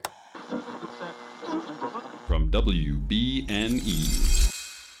WBNE.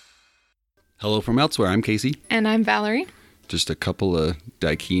 Hello from elsewhere. I'm Casey. And I'm Valerie. Just a couple of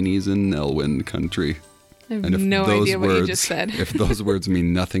dakinis in Elwyn country. I have no idea what you just said. If those words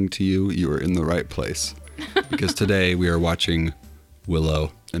mean nothing to you, you are in the right place. Because today we are watching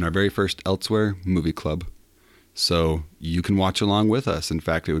Willow in our very first Elsewhere movie club. So you can watch along with us. In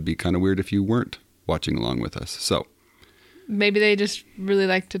fact, it would be kind of weird if you weren't watching along with us. So maybe they just really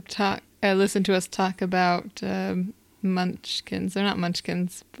like to listen to us talk about munchkins. They're not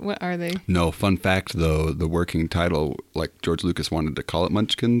munchkins. What are they? No, fun fact though, the working title, like George Lucas wanted to call it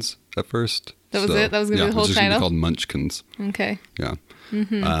Munchkins at first. That was it? That was going to be the whole title? It was just going to be called Munchkins. Okay. Yeah.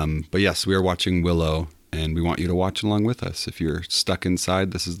 Mm-hmm. But yes, we are watching Willow, and we want you to watch along with us. If you're stuck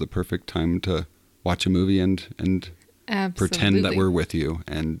inside, this is the perfect time to watch a movie and pretend that we're with you.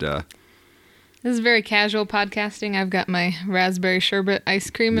 And this is very casual podcasting. I've got my raspberry sherbet ice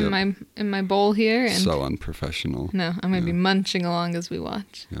cream in my bowl here. And so unprofessional. No, I'm going to be munching along as we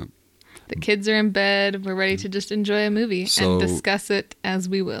watch. Yep. The kids are in bed. We're ready to just enjoy a movie and discuss it as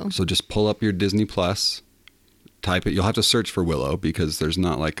we will. So just pull up your Disney Plus, type it. You'll have to search for Willow because there's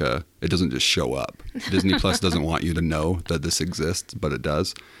not it doesn't just show up. Disney Plus doesn't want you to know that this exists, but it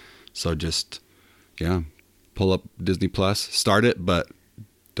does. So just, pull up Disney Plus, start it, but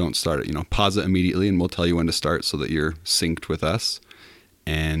don't start it. Pause it immediately and we'll tell you when to start so that you're synced with us.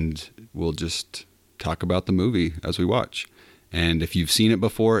 And we'll just talk about the movie as we watch. And if you've seen it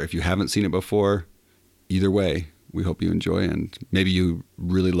before, if you haven't seen it before, either way, we hope you enjoy. And maybe you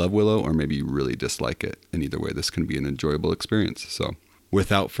really love Willow or maybe you really dislike it. And either way, this can be an enjoyable experience. So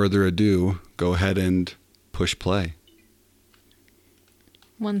without further ado, go ahead and push play.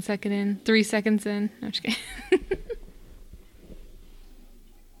 1 second in, 3 seconds in. No, I'm just kidding.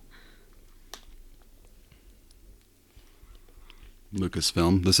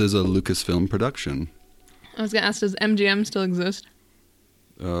 Lucasfilm. This is a Lucasfilm production. I was going to ask, does MGM still exist?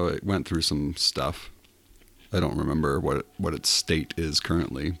 It went through some stuff. I don't remember what its state is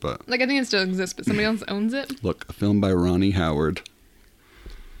currently, but... I think it still exists, but somebody else owns it? Look, a film by Ronnie Howard.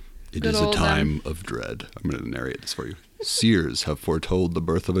 It Good is a time of dread. I'm going to narrate this for you. Seers have foretold the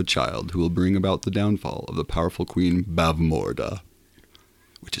birth of a child who will bring about the downfall of the powerful queen Bavmorda,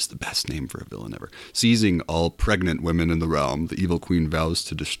 which is the best name for a villain ever. Seizing all pregnant women in the realm, the evil queen vows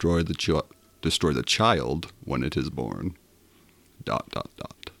to destroy the child when it is born. ...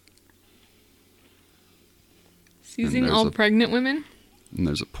 Seizing all pregnant women? And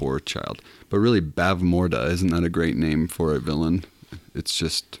there's a poor child. But really, Bavmorda, isn't that a great name for a villain? It's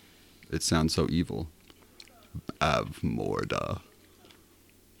just, it sounds so evil. Bavmorda.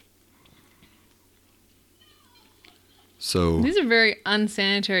 So these are very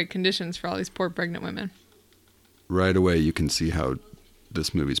unsanitary conditions for all these poor pregnant women. Right away, you can see how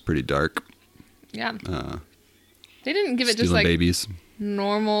this movie's pretty dark. Yeah. They didn't give it just like babies.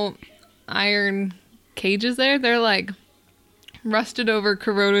 Normal iron cages there. They're like rusted over,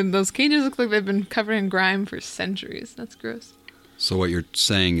 corroded. Those cages look like they've been covered in grime for centuries. That's gross. So what you're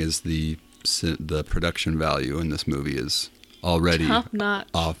saying is the production value in this movie is already top-notch,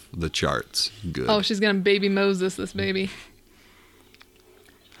 off the charts. Good. Oh, she's gonna baby Moses this baby.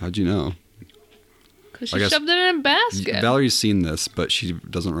 How'd you know? Because she shoved it in a basket. Valerie's seen this, but she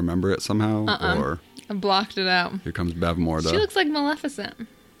doesn't remember it somehow? Or I blocked it out. Here comes Bavmorda. She looks like Maleficent.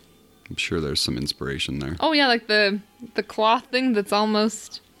 I'm sure there's some inspiration there. Oh yeah, like the cloth thing that's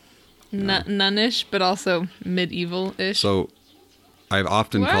almost nunnish, but also medieval-ish. So I've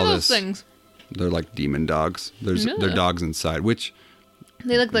often what called are this... those things? They're like demon dogs. They're dogs inside, which...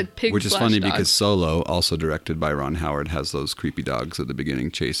 They look like pigs. Which is funny because Solo, also directed by Ron Howard, has those creepy dogs at the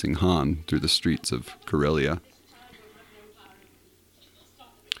beginning chasing Han through the streets of Corellia.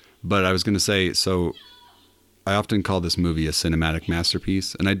 But I was going to say, so I often call this movie a cinematic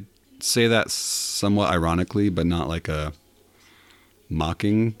masterpiece. And I say that somewhat ironically, but not like a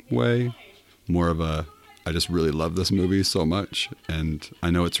mocking way. More of a, I just really love this movie so much. And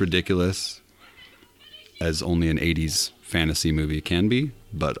I know it's ridiculous, as only an 80s fantasy movie can be,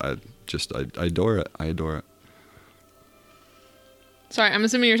 but I adore it. I adore it. Sorry, I'm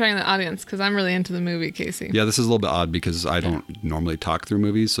assuming you're talking to the audience because I'm really into the movie, Casey. Yeah, this is a little bit odd because I don't normally talk through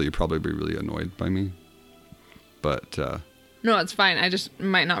movies, so you'll probably be really annoyed by me. But no, it's fine. I just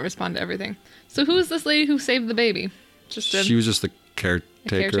might not respond to everything. So who is this lady who saved the baby? She was just a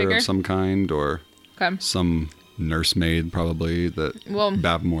caretaker of some kind, or some nursemaid probably that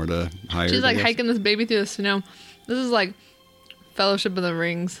Bavmorda hired. She's like hiking this baby through the snow. This is like Fellowship of the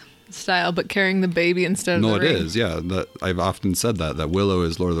Rings style, but carrying the baby instead of the ring. No, it is, yeah. I've often said that Willow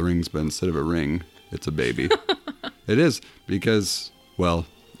is Lord of the Rings, but instead of a ring, it's a baby. It is, because, well,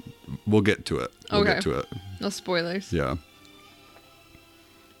 we'll get to it. We'll Okay. get to it. No spoilers. Yeah.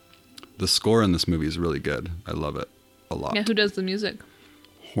 The score in this movie is really good. I love it a lot. Yeah, who does the music?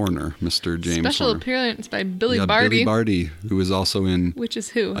 Horner, Mr. James Special Horner. appearance by Billy Yeah, Barty. Billy Barty, who was also in Which is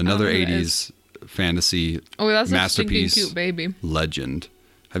who? another I don't know who that is. 80s fantasy Oh, that's a stinking masterpiece, cute baby. Legend.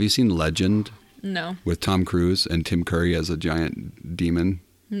 Have you seen Legend No. with Tom Cruise and Tim Curry as a giant demon?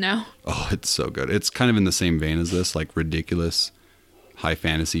 No. Oh, it's so good. It's kind of in the same vein as this, like ridiculous high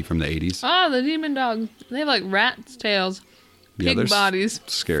fantasy from the 80s. Oh, the demon dogs. They have like rats' tails, Yeah, pig they're bodies,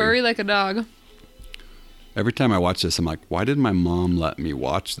 scary. furry like a dog. Every time I watch this, I'm like, why did my mom let me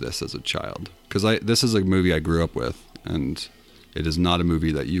watch this as a child? Because this is a movie I grew up with, and it is not a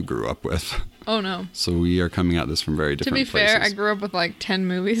movie that you grew up with. Oh no. So we are coming at this from very To different be places. fair, I grew up with like 10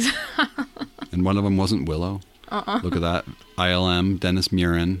 movies. And one of them wasn't Willow. Look at that. ILM, Dennis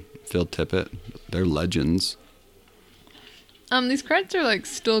Muren, Phil Tippett. They're legends. These credits are like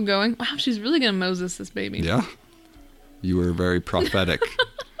still going. Wow, she's really gonna Moses this baby. Yeah. You were very prophetic.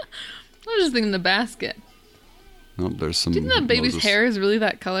 I was just thinking the basket. Oh, there's some. Do you think that baby's Moses. hair is really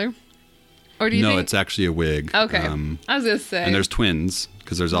that color? Or do you No, think... it's actually a wig. Okay. I was gonna say. And there's twins,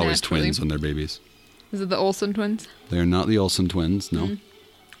 because there's always Naturally. twins when they're babies. Is it the Olsen twins? They're not the Olsen twins, no.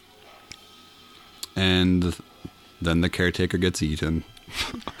 And then the caretaker gets eaten.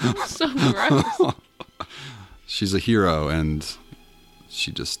 So gross. She's a hero, and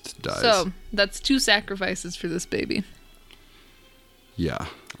she just dies. So that's 2 sacrifices for this baby. Yeah.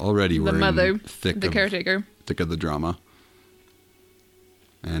 Already The we're mother, in thick the of, caretaker. thick of the drama.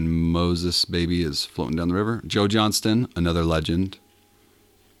 And Moses baby is floating down the river. Joe Johnston, another legend,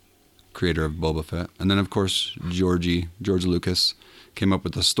 creator of Boba Fett. And then, of course, George Lucas came up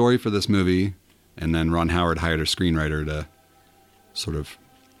with the story for this movie, and then Ron Howard hired a screenwriter to sort of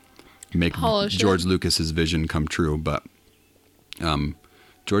make Polish it. George Lucas's vision come true. But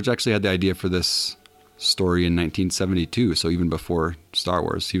George actually had the idea for this story in 1972, so even before Star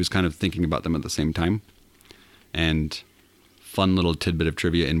Wars. He was kind of thinking about them at the same time. And fun little tidbit of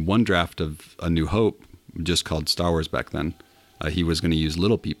trivia, in one draft of A New Hope, just called Star Wars back then, he was going to use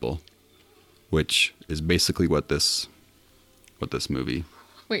little people, which is basically what this movie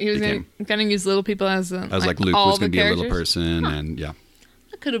Wait, he was became. gonna use little people as Like Luke all was going the to be a little characters? person, and yeah.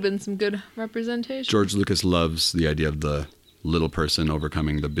 That could have been some good representation. George Lucas loves the idea of the little person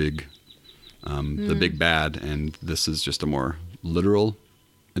overcoming the big bad, and this is just a more literal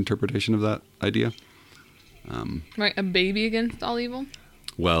interpretation of that idea. Right, a baby against all evil.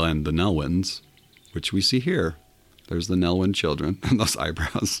 Well, and the Nelwyns, which we see here. There's the Nelwyn children, and those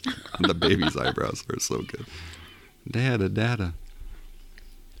eyebrows, and the baby's eyebrows are so good. Dada.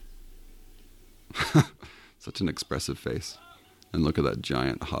 Such an expressive face. And look at that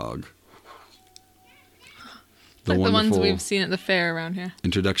giant hog. It's like the ones we've seen at the fair around here.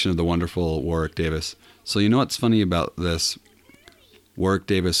 Introduction of the wonderful Warwick Davis. So you know what's funny about this? Warwick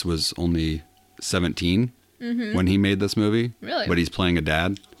Davis was only 17 when he made this movie. Really? But he's playing a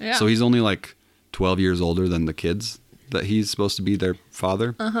dad. Yeah. So he's only like 12 years older than the kids that he's supposed to be their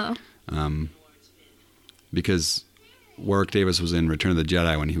father. Because Warwick Davis was in Return of the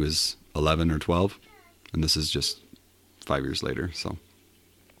Jedi when he was 11 or 12. And this is just 5 years later, so.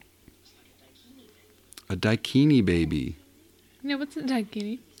 A Daikini baby. Yeah, what's a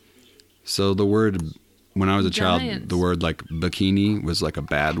daikini? So the word, when I was a child, Giants. the word like bikini was like a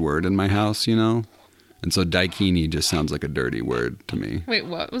bad word in my house, you know? And so daikini just sounds like a dirty word to me. Wait,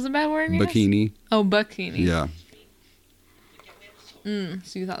 what was a bad word? in yours? Bikini? Oh, bikini. Yeah.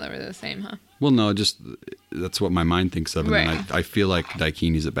 So you thought they were the same, huh? Well, no, just that's what my mind thinks of. And then Right. I feel like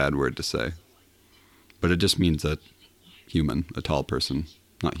daikini is a bad word to say. But it just means a human, a tall person.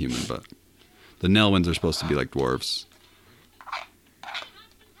 Not human, but the Nelwyns are supposed to be like dwarves.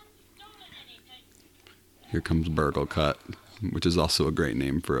 Here comes Burgle Cut, which is also a great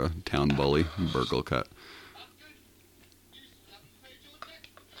name for a town bully, Burgle Cut.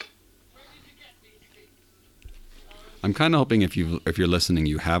 I'm kind of hoping if you're listening,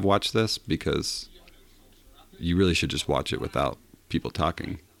 you have watched this, because you really should just watch it without people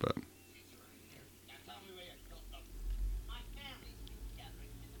talking. But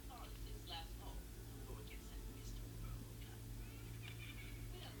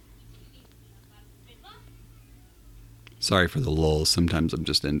sorry for the lulls. Sometimes I'm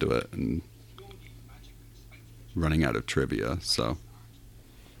just into it and running out of trivia. So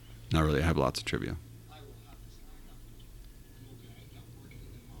not really. I have lots of trivia.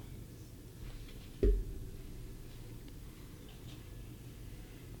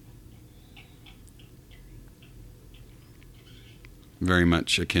 Very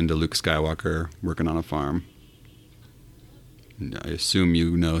much akin to Luke Skywalker working on a farm. I assume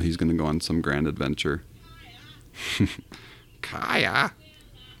you know he's going to go on some grand adventure. Kaya!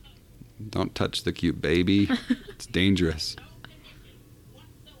 Don't touch the cute baby. It's dangerous.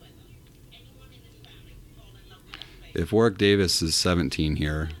 If Warwick Davis is 17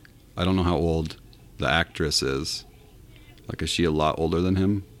 here, I don't know how old the actress is. Like, is she a lot older than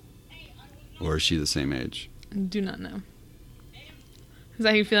him? Or is she the same age? I do not know. Is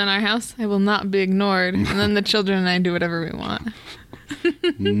that how you feel in our house? I will not be ignored. And then the children and I do whatever we want.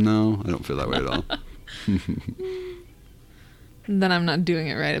 No, I don't feel that way at all. Then I'm not doing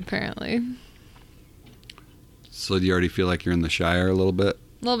it right, apparently. So do you already feel like you're in the Shire a little bit?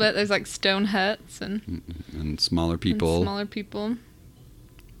 A little bit. There's like stone huts and smaller people. And smaller people.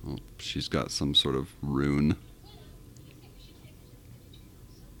 Oh, she's got some sort of rune.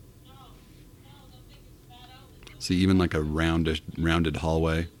 See, even like a rounded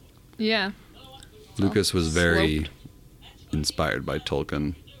hallway. Yeah. Lucas was very sloped. inspired by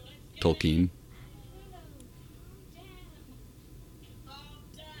Tolkien.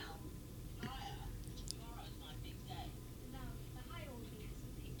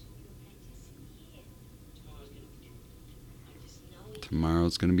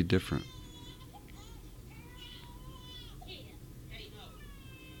 Tomorrow's going to be different.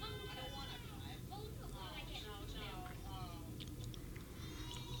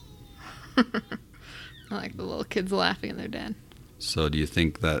 I like the little kids laughing at their dad. So do you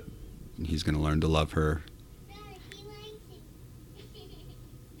think that he's going to learn to love her?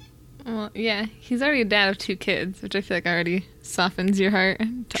 Well, yeah. He's already a dad of 2 kids, which I feel like already softens your heart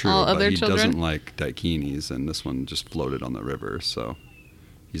to True, all but other he children. doesn't like dakinis, and this one just floated on the river, so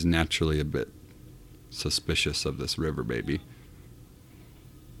he's naturally a bit suspicious of this river baby.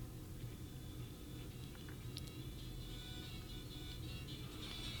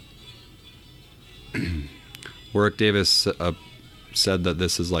 Warwick Davis said that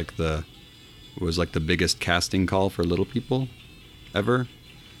this is was the biggest casting call for little people ever.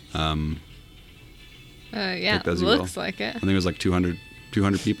 Yeah, Take that as you looks will. like it. I think it was like 200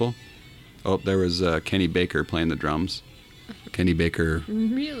 people. Oh, there was Kenny Baker playing the drums. Kenny Baker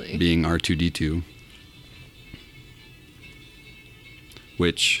Really? being R2-D2.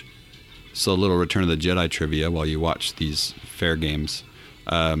 Which, so a little Return of the Jedi trivia while you watch these fair games.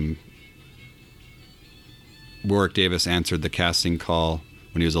 Warwick Davis answered the casting call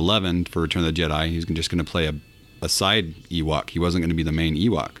when he was 11 for Return of the Jedi. He was just going to play a side Ewok. He wasn't going to be the main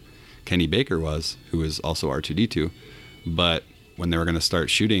Ewok. Kenny Baker was, who was also R2-D2. But when they were going to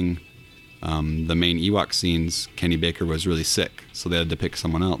start shooting the main Ewok scenes, Kenny Baker was really sick, so they had to pick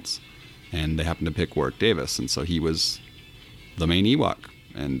someone else. And they happened to pick Warwick Davis, and so he was the main Ewok.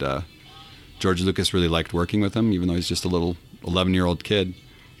 And George Lucas really liked working with him, even though he's just a little 11-year-old kid.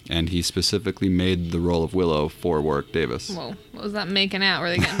 And he specifically made the role of Willow for Warwick Davis. Whoa, what was that making out? Were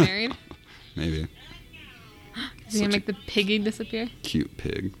they getting married? Maybe. Is he gonna make the piggy disappear? Cute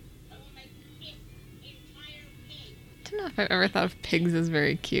pig. I don't know if I've ever thought of pigs as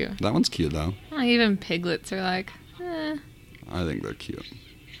very cute. That one's cute, though. Well, even piglets are like, I think they're cute.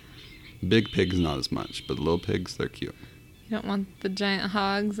 Big pigs, not as much, but little pigs, they're cute. you don't want the giant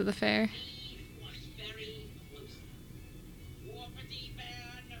hogs at the fair.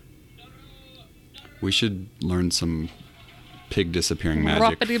 We should learn some pig disappearing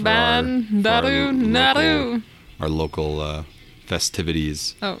magic Roppity for ban, daru, our local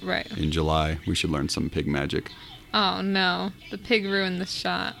festivities Oh, right. in July. We should learn some pig magic. Oh, no. The pig ruined the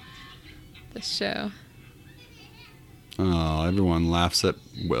shot. The show. Oh, everyone laughs at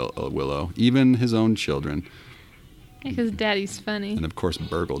Willow, even his own children. Because daddy's funny. And of course,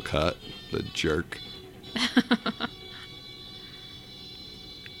 Burgle Cut, the jerk.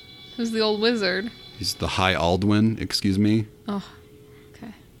 Who's the old wizard? He's the High Aldwin, excuse me. Oh,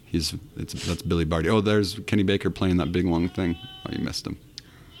 okay. That's Billy Barty. Oh, there's Kenny Baker playing that big long thing. Oh, you missed him.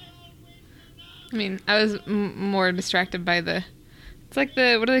 I mean, I was more distracted by it's like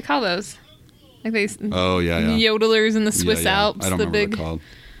what do they call those? Like they Oh, yeah. yodelers in the Swiss Yeah. Alps. I don't the remember big. what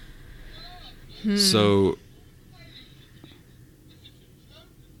it's called. So,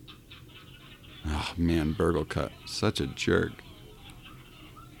 oh man, Burgle Cut, such a jerk.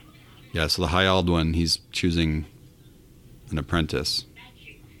 Yeah, so the High Aldwin, he's choosing an apprentice,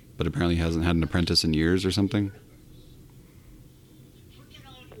 but apparently he hasn't had an apprentice in years or something.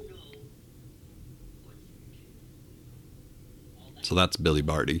 So that's Billy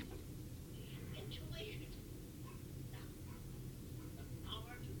Barty.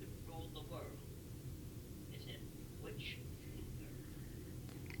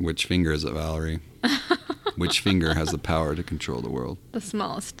 Which finger is it, Valerie? Which finger has the power to control the world? The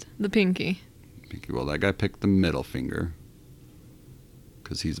smallest, the pinky. Well, that guy picked the middle finger.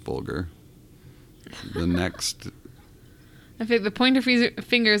 because he's vulgar. The next, I think the pointer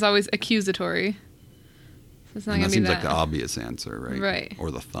finger is always accusatory. So it's not and gonna that be seems that. like the obvious answer, right? Right.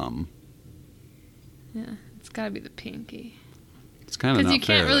 Or the thumb. Yeah, it's gotta be the pinky. It's kind of 'Cause you not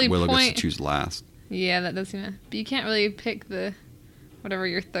fair can't really that Willow gets point- to choose last. Yeah, that does seem. But you can't really pick the whatever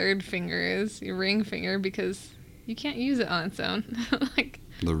your third finger is, your ring finger, because you can't use it on its own. Like,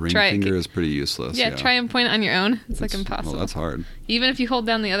 The ring Try it. finger is pretty useless. yeah, try and point it on your own. It's like impossible. Well, that's hard. Even if you hold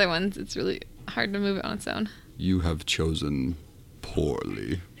down the other ones, it's really hard to move it on its own. You have chosen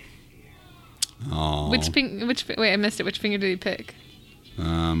poorly. Oh. Wait, I missed it. Which finger did he pick?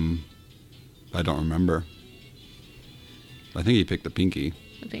 I don't remember. I think he picked the pinky.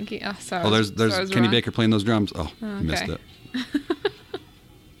 The pinky. Oh, sorry. Oh, there's sorry, I was Kenny wrong. Baker playing those drums. Oh, Oh, missed okay. it.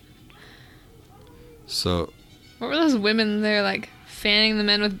 So, What were those women there like fanning the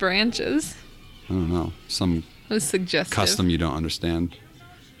men with branches? I don't know. Some It was suggestive. custom you don't understand.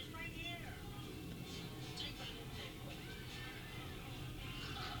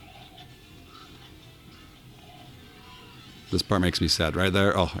 This part makes me sad right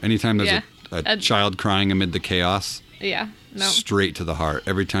there. Oh, anytime there's Yeah. a child crying amid the chaos, Yeah. No. straight to the heart.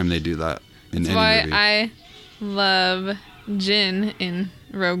 Every time they do that in That's any why movie. I love Jin in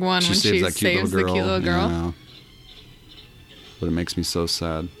Rogue One when she that cute saves little girl. the cute little girl. Yeah. But it makes me so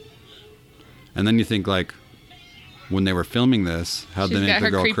sad. And then you think, like, when they were filming this, how'd She's they make got the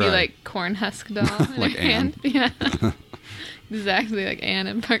her girl creepy cry? like corn husk doll in Like her hand. Yeah. Exactly like Anne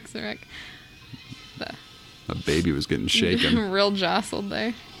in Parks and Rec. A baby was getting shaken. Real jostled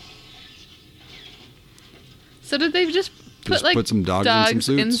there. So did they just put Just like put some dogs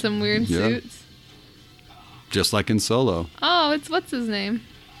in some suits. weird Yeah. suits? Just like in Solo. Oh, it's what's his name?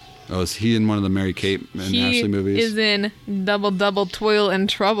 Oh, is he in one of the Mary Kate and He Ashley movies? is in Double Toil and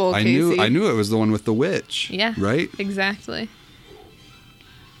Trouble. I Casey. knew it was the one with the witch. Yeah. Right? Exactly.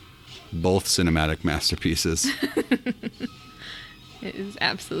 Both cinematic masterpieces. It is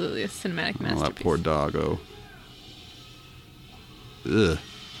absolutely a cinematic Oh, masterpiece. that poor doggo. Ugh.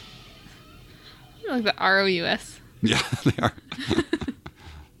 Like the ROUS. Yeah, they are.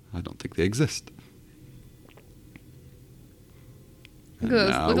 I don't think they exist. Look And at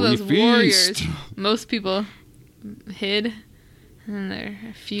now those, we look at those warriors. feast. Most people hid, and there are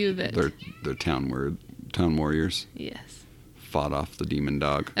a few that. They're town warriors. Yes. Fought off the demon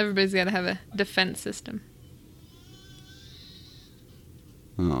dog. Everybody's got to have a defense system.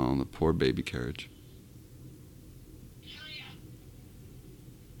 Oh, the poor baby carriage.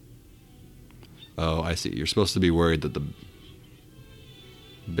 Oh, I see. You're supposed to be worried that the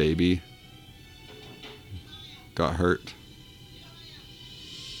baby got hurt.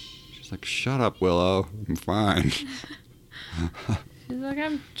 She's like, shut up, Willow. I'm fine. She's like,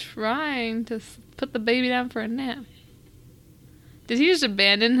 I'm trying to put the baby down for a nap. Did he just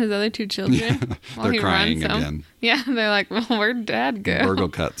abandon his other two children Yeah, while they're he crying runs home? again. Yeah, they're like, well, where'd Dad go?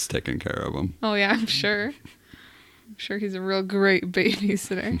 Burglekutt's taking care of them. Oh yeah, I'm sure. I'm sure he's a real great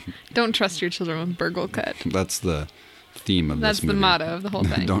babysitter. Don't trust your children with Burglekutt. That's the theme of That's this movie. the motto of the whole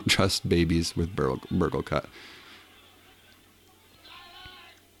thing. Don't trust babies with Burglekutt.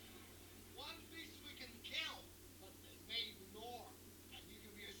 One beast we can kill, but there's maybe more. And you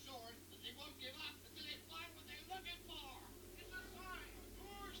can be assured that they won't give up until they find what they're looking for. It's a sign.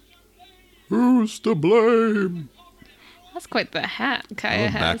 Who's to blame? Who's to blame? That's quite the hat I Kaya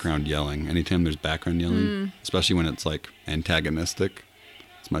love has. background yelling. Anytime there's background yelling, especially when it's like antagonistic,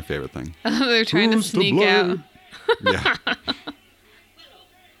 it's my favorite thing. They're trying Who's to sneak out. Yeah.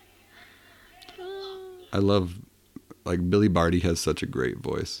 I love, like, Billy Barty has such a great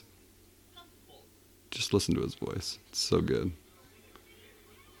voice. Just listen to his voice. It's so good.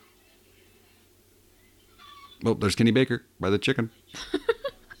 Oh, there's Kenny Baker by the chicken.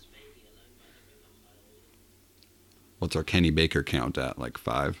 What's our Kenny Baker count at? Like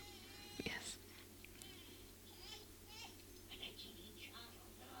 5? Yes.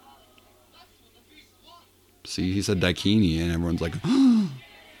 See, he said Daikini, and everyone's like, I'm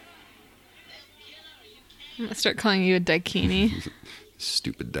gonna start calling you a daikini.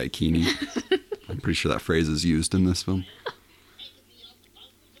 stupid Daikini. I'm pretty sure that phrase is used in this film.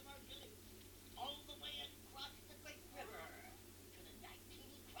 All the way across the great river to the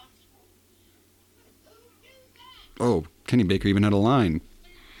Daikini Crossroads. Who knew that? Oh, Kenny Baker even had a line.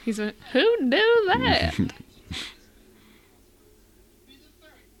 He's like, who knew that? Be the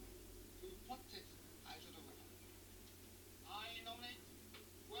ferry who puts it out of the river. I nominate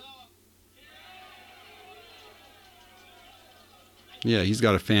Willow. Yeah, he's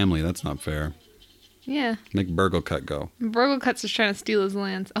got a family. That's not fair. Yeah. Make Burglekutt go. Burglekutt's just trying to steal his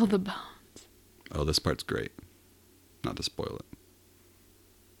lands. Oh, the bones. Oh, this part's great. Not to spoil it.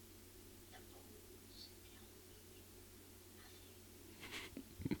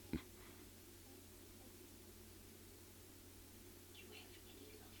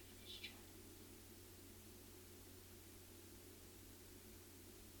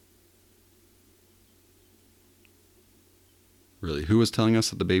 Really, who was telling us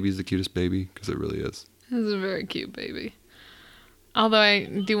that the baby's the cutest baby? Because it really is. This is a very cute baby. Although I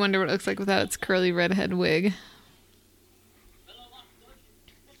do wonder what it looks like without its curly redhead wig.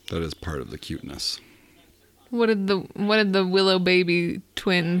 That is part of the cuteness. What did the Willow baby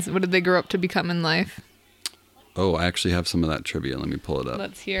twins, what did they grow up to become in life? Oh, I actually have some of that trivia. Let me pull it up.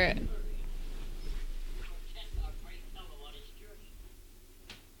 Let's hear it.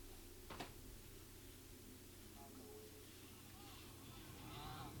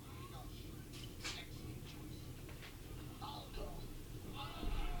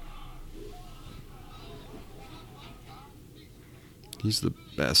 He's the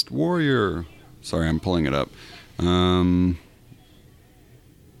best warrior. Sorry, I'm pulling it up.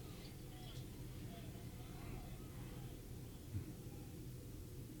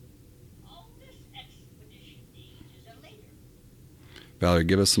 Valerie,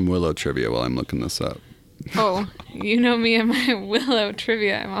 give us some Willow trivia while I'm looking this up. Oh, you know me and my Willow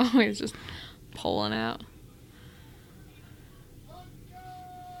trivia. I'm always just pulling out.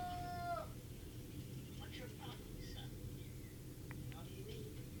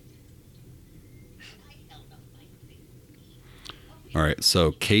 All right,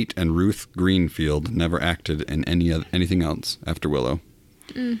 so Kate and Ruth Greenfield never acted in anything else after Willow.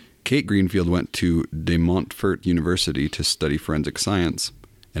 Kate Greenfield went to De Montfort University to study forensic science,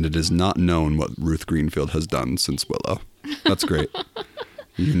 and it is not known what Ruth Greenfield has done since Willow. That's great.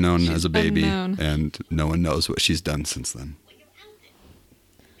 You're known as a baby, unknown. and no one knows what she's done since then.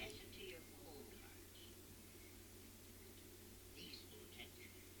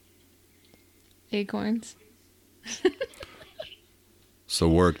 Acorns. So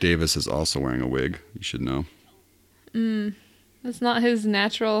Warwick Davis is also wearing a wig. You should know. That's not his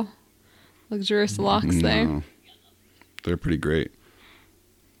natural, luxurious locks there. No. They're pretty great.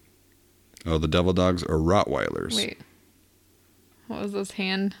 Oh, the devil dogs are Rottweilers. Wait. What was those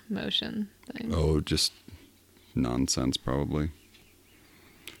hand motion things? Oh, just nonsense, probably.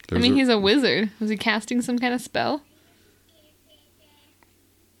 I mean, he's a wizard. Was he casting some kind of spell?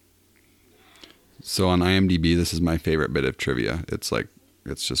 So on IMDb, this is my favorite bit of trivia.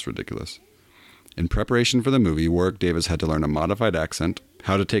 It's just ridiculous. In preparation for the movie, Warwick Davis had to learn a modified accent,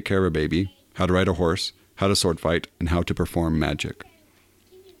 how to take care of a baby, how to ride a horse, how to sword fight, and how to perform magic.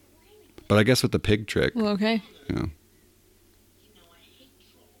 But I guess with the pig trick, Well, okay. yeah.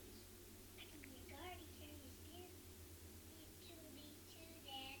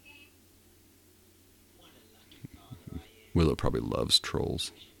 Willow probably loves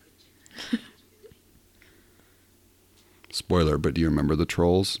trolls. Spoiler, but do you remember the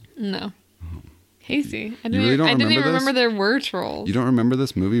trolls? No. Casey, I really don't I didn't even remember this? remember there were trolls. You don't remember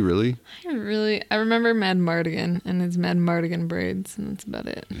this movie, really? I remember Mad Mardigan and his Mad Mardigan braids, and that's about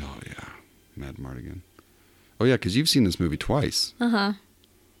it. Oh, yeah. Mad Mardigan. Oh, yeah, because you've seen this movie twice. Uh-huh.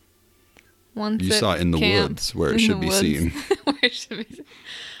 Once You at saw it in the camp, woods, where it in should the be woods, seen. where it should be seen.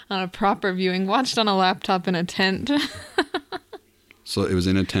 On a proper viewing. Watched on a laptop in a tent. So it was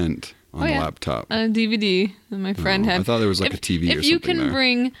in a tent on Oh, a yeah. laptop. On a DVD that my friend Oh, had. I thought there was like a TV or If you something can there.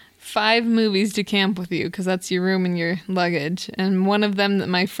 bring 5 movies to camp with you, because that's your room and your luggage, and one of them that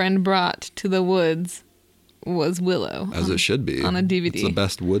my friend brought to the woods was Willow. As it should be. on a DVD. It's the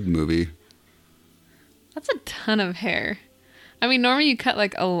best wood movie. That's a ton of hair. I mean, normally you cut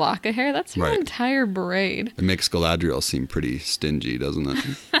like a lock of hair. That's your Right. entire braid. It makes Galadriel seem pretty stingy, doesn't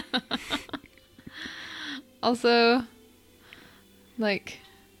it? Also, like,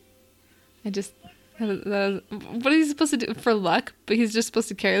 what is he supposed to do for luck? But he's just supposed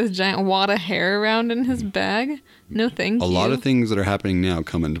to carry this giant wad of hair around in his bag? No, thank A you. lot of things that are happening now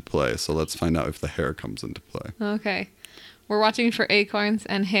come into play, so let's find out if the hair comes into play. Okay. We're watching for acorns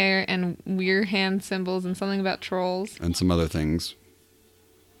and hair and weird hand symbols and something about trolls. And some other things.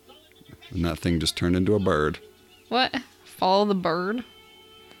 And that thing just turned into a bird. What? Follow the bird?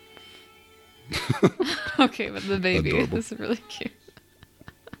 Okay, but the baby. Adorable. This is really cute.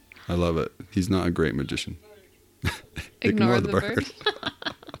 I love it. He's not a great magician. Ignore the bird.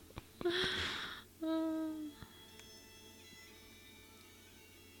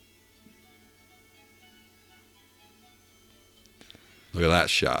 Look at that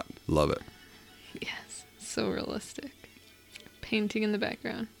shot. Love it. Yes, so realistic. Painting in the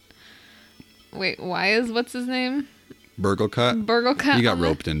background. Wait, why is what's his name? Burgle cut. Burgle cut. He got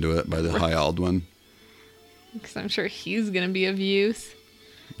roped into it by the High Aldwin. Because I'm sure he's gonna be of use.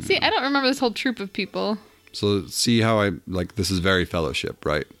 See, I don't remember this whole troop of people. So see how this is very Fellowship,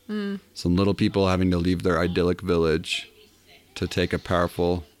 right? Some little people having to leave their idyllic village to take a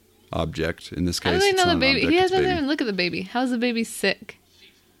powerful object. In this case, How do they it's know not the an baby? object, He it's a doesn't baby. even look at the baby. How's the baby sick?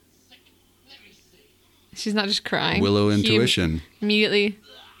 She's not just crying. Willow He intuition. Immediately.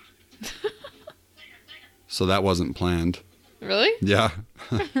 So that wasn't planned. Really? Yeah.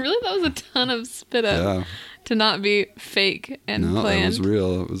 Really? That was a ton of spit up Yeah. to not be fake and No, planned. it was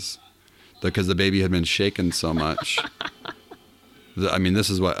real. It was because the baby had been shaken so much. I mean, this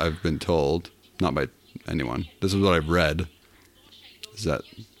is what I've been told, not by anyone. This is what I've read. Is that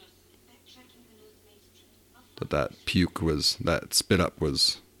puke was, that spit up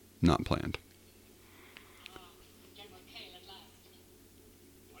was not planned.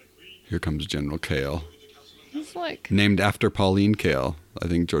 Here comes General Kale. It's like, Named after Pauline Kael. I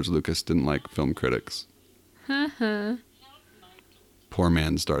think George Lucas didn't like film critics. haha. Poor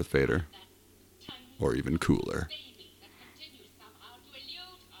man's Darth Vader. Or even cooler.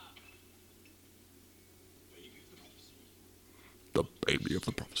 The baby of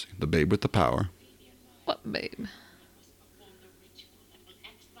the prophecy. The babe with the power. What, babe?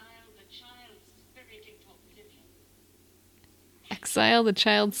 Exile the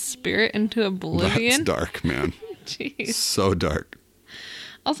child's spirit into That's oblivion? dark, man. Jeez. So dark.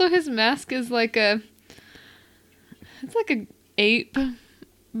 Also, his mask is like a... It's like a ape.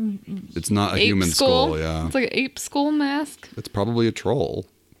 It's not a Ape human skull, yeah. It's like an ape skull mask. It's probably a troll.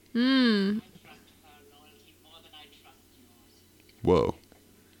 Whoa.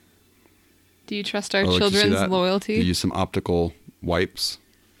 Do you trust our Oh, look, you see children's that? loyalty? You use some optical wipes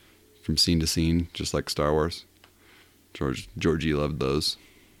from scene to scene, just like Star Wars. Georgie loved those.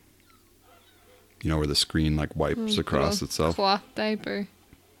 You know, where the screen like wipes across Little itself. Cloth diaper.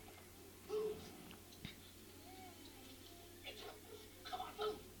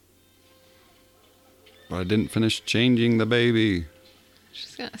 But I didn't finish changing the baby.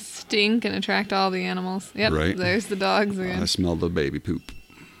 She's gonna stink and attract all the animals. Yep, Right. there's the dogs again. I smell the baby poop.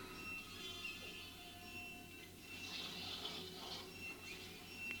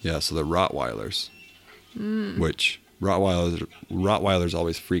 Yeah, so the Rottweilers, which Rottweilers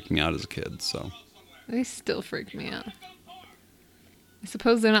always freaked me out as a kid. So They still freak me out. I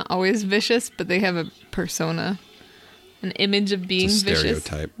suppose they're not always vicious, but they have a persona, an image of being It's a vicious.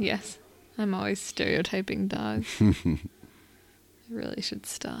 stereotype. Yes, I'm always stereotyping dogs. I really should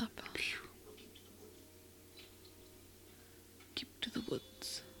stop. Keep to the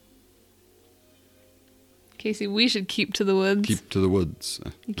woods. Casey, we should keep to the woods. keep to the woods.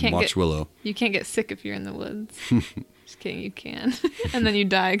 You can't Watch get- Willow. You can't get sick if you're in the woods. Just kidding, you can. And then you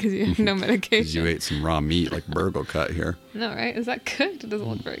die because you have no Because medication. you ate some raw meat like Burgle cut here. No, right? Is that cooked? It doesn't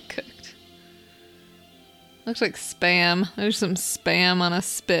look very cooked. Looks like spam. There's some spam on a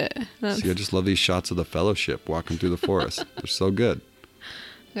spit. That's, See, I just love these shots of the Fellowship walking through the forest. They're so good.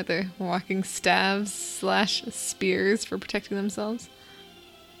 got their walking staves / spears for protecting themselves.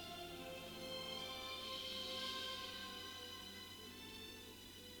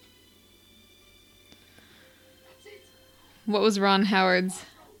 What was Ron Howard's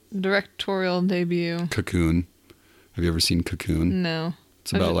directorial debut? Cocoon. Have you ever seen Cocoon? No.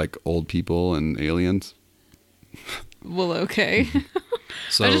 It's about like old people and aliens. Well, okay.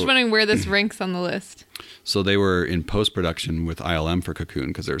 So, I'm just wondering where this ranks on the list. so they were in post production with ILM for Cocoon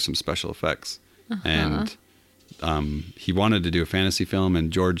because there were some special effects, and he wanted to do a fantasy film.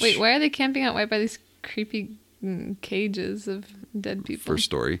 And George, Wait, why are they camping out right by these creepy cages of dead people? first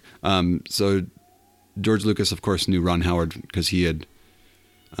story. So George Lucas, of course, knew Ron Howard because he had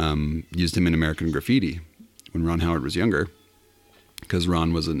used him in American Graffiti when Ron Howard was younger, because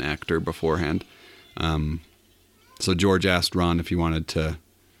Ron was an actor beforehand. So George asked Ron if he wanted to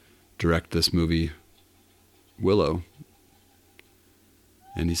direct this movie, Willow.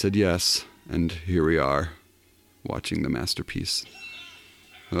 And he said yes. And here we are, watching the masterpiece.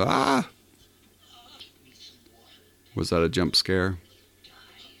 Ah! Was that a jump scare?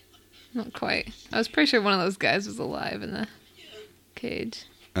 Not quite. I was pretty sure one of those guys was alive in the cage.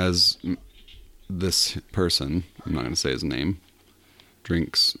 As this person, I'm not going to say his name,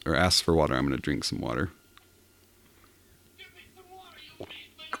 drinks or asks for water, I'm going to drink some water. Give me some water, you little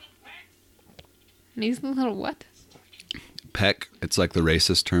peck. He's a little what? Peck, it's like the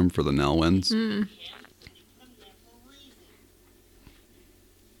racist term for the Nelwyns.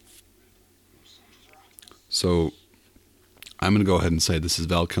 So I'm going to go ahead and say this is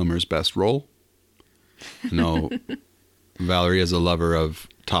Val Kilmer's best role. No, Valerie is a lover of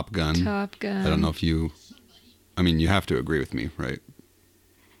Top Gun. Top Gun. I don't know if you, I mean, you have to agree with me, right?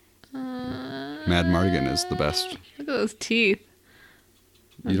 Mad Mardigan is the best. Look at those teeth.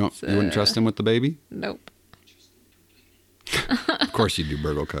 You wouldn't trust him with the baby? Nope. Of course you do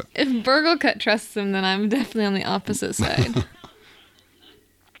Burgle Cut. If Burglecut trusts him, then I'm definitely on the opposite side. Are you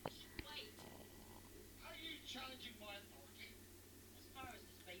challenging my authority? As far as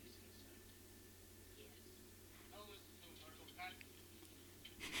this baby's concerned, yes.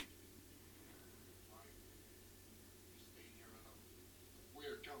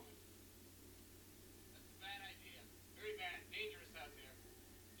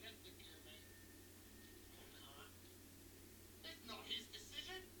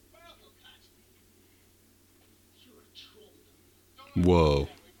 Whoa.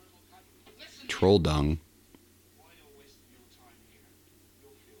 Troll dung. Why are you wasting your time here?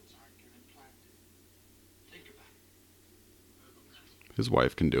 Your fields aren't getting planted. Think about it. His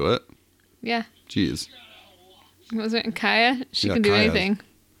wife can do it. Yeah. Jeez. Was it Kaya? She Yeah, can do Kaya's- anything.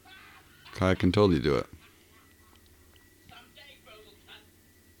 Kaya can totally do it. Someday, Broglecut.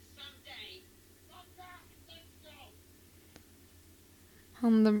 Someday. Let's go.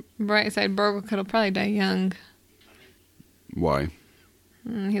 On the bright side, Borglecut will probably die young. Why?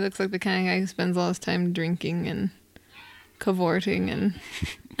 He looks like the kind of guy who spends all his time drinking and cavorting and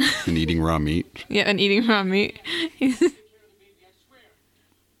And eating raw meat. yeah, and eating raw meat. He's- Take care of the baby, I swear.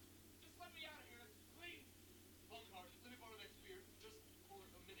 Just let me out of here, please. Volcar, let me borrow that spear just for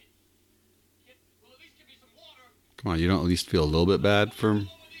a minute. Well, at least give me some water. Come on, you don't at least feel a little bit bad for Over these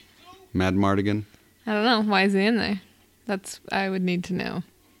two. Mad Mardigan? I don't know. Why is he in there? I would need to know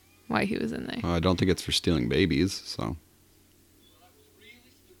why he was in there. I don't think it's for stealing babies, so. That was really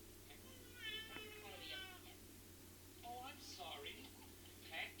stupid. Oh, I'm sorry.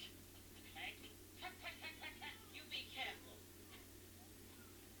 Heck. Heck. Heck, heck, heck, heck, heck. You be careful.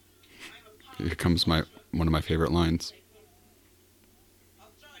 I'm a Here comes one of my favorite lines. I'll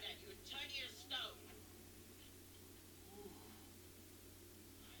throw it at you and turn you to stone.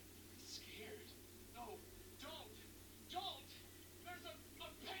 I'm scared. No, don't. Don't. There's a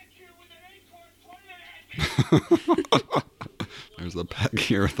pack here with an acorn pointed at me. There's a pack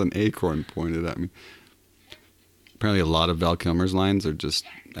here with an acorn pointed at me. Apparently, a lot of Val Kilmer's lines are just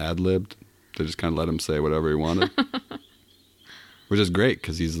ad-libbed. They just kind of let him say whatever he wanted. Which is great,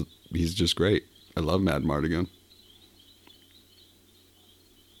 because he's just great. I love Mad Mardigan.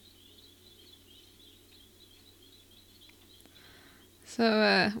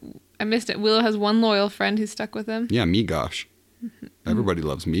 So I missed it. Willow has one loyal friend who's stuck with him. Yeah, Meegosh. Everybody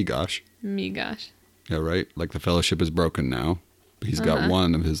loves Meegosh. Me, gosh. Yeah, right? Like the fellowship is broken now. He's got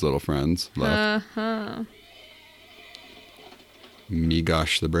one of his little friends left. Uh-huh.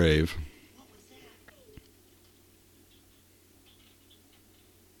 Meegosh the Brave.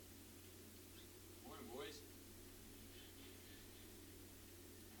 Morning, boys.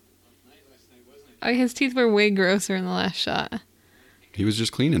 Rough night last night, wasn't it? Oh, his teeth were way grosser in the last shot. He was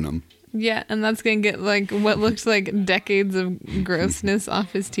just cleaning them. Yeah, and that's gonna get like what looks like decades of grossness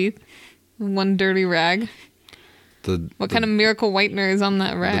off his teeth. One dirty rag. What kind of miracle whitener is on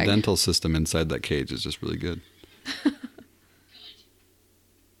that The rag? dental system inside that cage is just really good.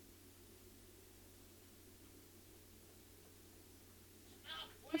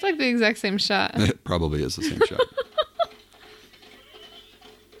 It's like the exact same shot, It probably is the same shot.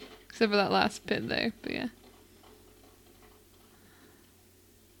 except for that last pit there. But yeah.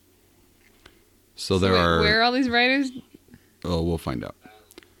 So there wait, are. Where are all these writers? Oh, we'll find out.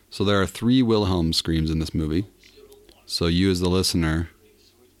 So there are 3 Wilhelm screams in this movie. So you, as the listener,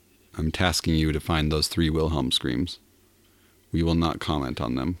 I'm tasking you to find those 3 Wilhelm screams. We will not comment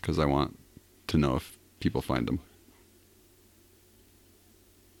on them because I want to know if people find them.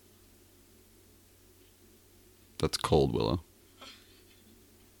 That's cold, Willow.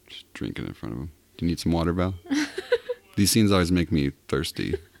 Just drinking in front of him. Do you need some water, Val? These scenes always make me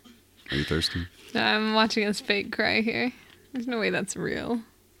thirsty. Are you thirsty? No, I'm watching us fake cry here. There's no way that's real.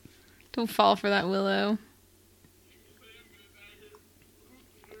 Don't fall for that, Willow.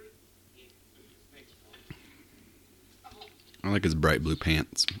 I like his bright blue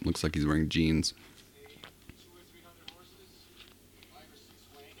pants. Looks like he's wearing jeans. 200 or 300 horses, 5 or 6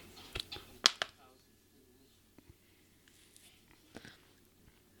 wagons, 1,000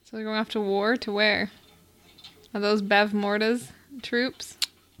 So they're going off to war? To where? Are those Bev Morta's troops?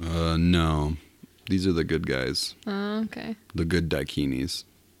 No. These are the good guys. Oh, okay. The good Daikinis.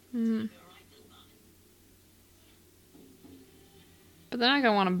 But they're not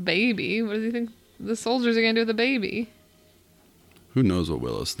going to want a baby. What do you think the soldiers are going to do with a baby? Who knows what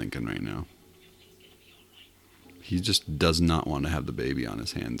Willow's thinking right now? He just does not want to have the baby on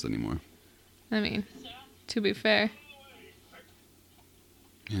his hands anymore. I mean, to be fair.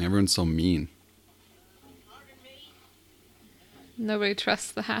 And everyone's so mean. Nobody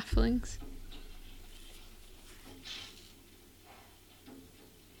trusts the halflings.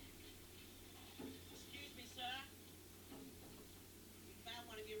 Excuse me, sir. We found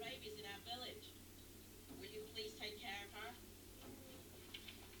one of your babies in our village. Will you please take care of her?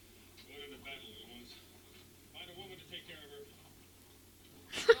 Going into battle, little ones. Find a woman to take care of her.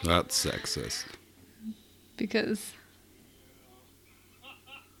 That's sexist. Because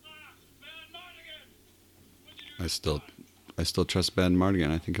Man, Mardigan! What'd you do? I still trust Ben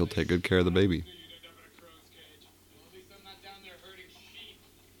Mardigan. I think he'll take good care of the baby. You end up in a crow's cage. Well, at least I'm not down there herding sheep.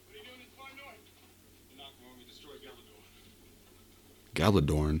 What are you doing in far north? The Knockmore, we destroyed Galador.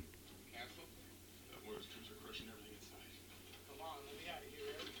 Galadorn. Castle? Where his troops are crushing everything inside. Come on, let me out of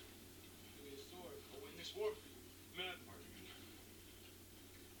here, Eric. Give me a sword. I'll win this war for you. Man, Mardigan.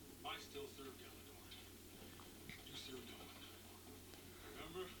 I still serve Galadorn. You served Owen.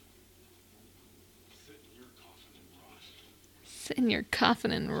 Remember? Sit in your coffin and rot. Sit in your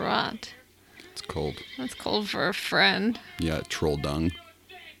coffin and rot. It's cold. That's cold for a friend. Yeah, troll dung.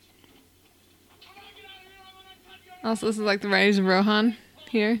 Also, this is like the Rise of Rohan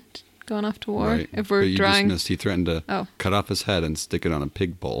here, going off to war. Right. If But we're you drawing. just missed. He threatened to Oh. cut off his head and stick it on a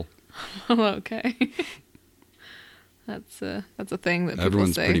pig bowl. Oh, okay. That's a thing that people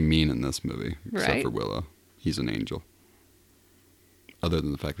Everyone's say. pretty mean in this movie, except Right. for Willow. He's an angel. Other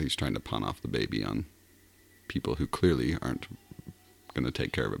than the fact that he's trying to pawn off the baby on people who clearly aren't going to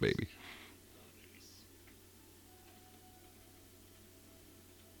take care of a baby.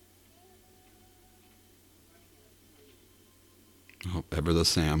 Oh, ever the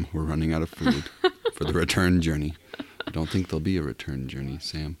Sam. We're running out of food for the return journey. I don't think there'll be a return journey,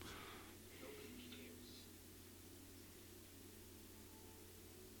 Sam.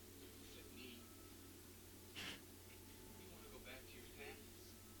 You want to go back to your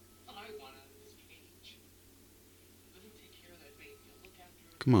families? I want out of this cage. Let me take care of that baby. I'll look after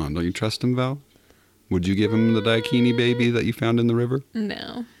her. Come on, don't you trust him, Val? Would you give him the Daikini baby that you found in the river?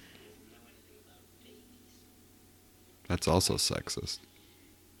 No. That's also sexist.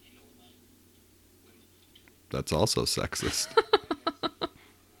 That's also sexist.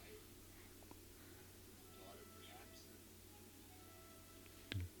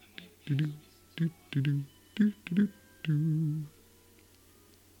 Here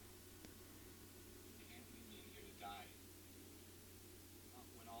to die. Not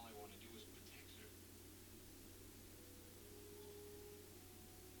when all I want to do is protect her.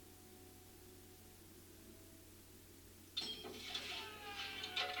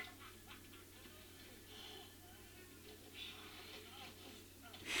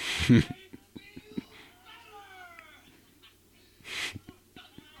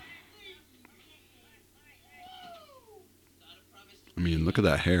 I mean, look at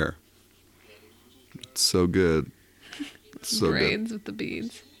that hair. It's so good. It's so good. Braids with the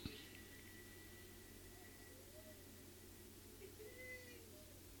beads.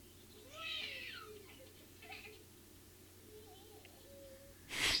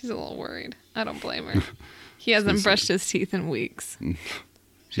 She's a little worried. I don't blame her. He hasn't Listen. brushed his teeth in weeks. He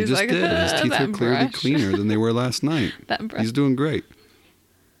She's just like, did. His teeth "That are clearly brush." cleaner than they were last night. That brush. He's doing great. It's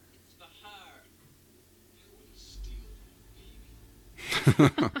for her. I wouldn't steal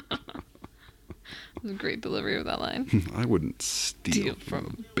from a baby. It was a great delivery of that line. I wouldn't steal Deal from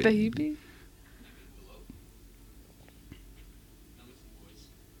from a baby. baby. Now listen, boys.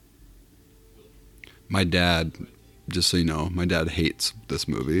 My dad, just so you know, my dad hates this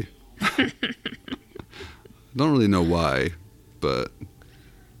movie. I don't really know why, but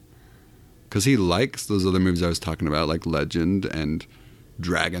because he likes those other movies I was talking about, like Legend and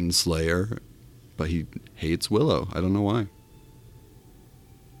Dragon Slayer, but he hates Willow. I don't know why.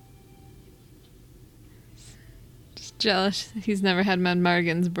 Just jealous. He's never had Mad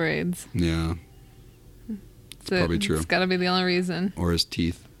Margan's braids. Yeah, So probably true. It's gotta be the only reason. or his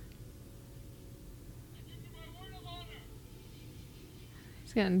teeth.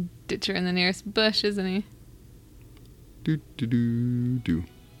 He's gonna ditch her in the nearest bush, isn't he? Do do do do.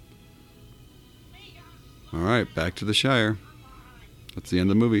 All right, back to the Shire. That's the end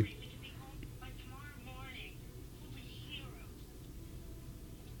of the movie. By tomorrow morning, we'll be heroes.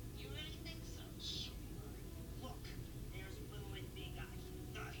 You really think so? Sure. Look, there's Willow and Big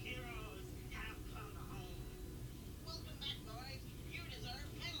Eyes. The heroes have come home. Welcome back, boys. You deserve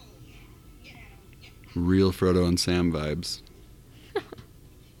medals. Get at 'em. Get at 'em. Real Frodo and Sam vibes. Big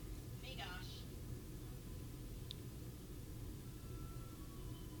Osh.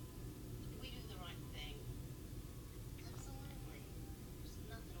 Did we do the right thing? Absolutely. There's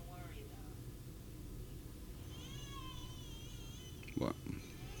nothing to worry about.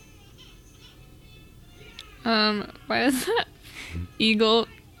 What? Why is that eagle?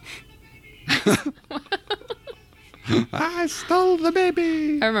 I stole the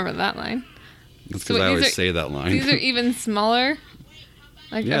baby. I remember that line. That's So because I these always are- say that line. These are even smaller.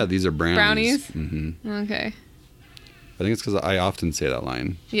 Like yeah, a- these are brownies. brownies? Okay. I think it's because I often say that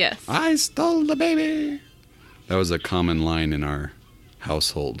line. Yes. I stole the baby. That was a common line in our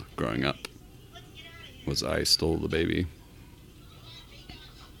household growing up. Was I stole the baby?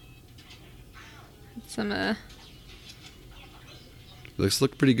 Some. This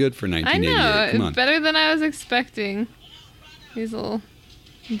looked pretty good for I 1988. Come know. on. Better than I was expecting. These little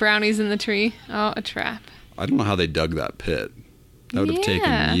brownies in the tree. Oh, a trap. I don't know how they dug that pit. That would have Yeah.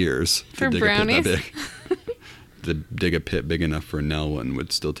 taken years For to dig a pit brownies. that big. To dig a pit big enough for Nell one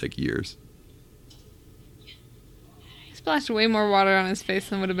would still take years. He splashed way more water on his face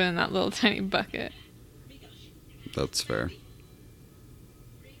than would have been in that little tiny bucket. That's fair.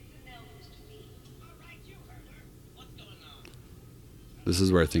 This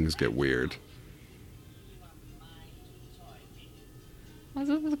is where things get weird. What's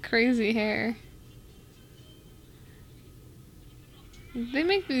with the crazy hair? They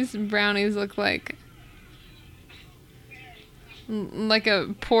make these brownies look like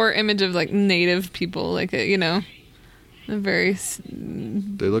a poor image of like native people, like a, a very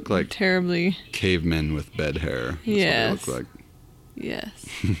They look like terribly cavemen with bed hair. That's Yes. what they look like. yes.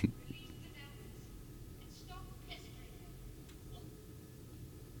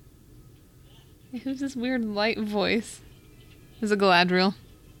 Who's this weird light voice? Is it Galadriel?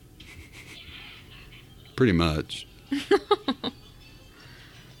 Pretty much.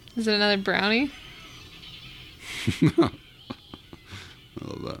 Is it another brownie? I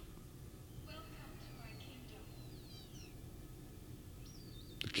love that.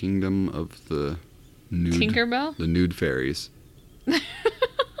 The kingdom of the nude. Tinkerbell? The nude fairies.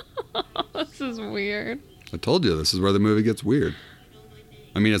 This is weird. I told you this is where the movie gets weird.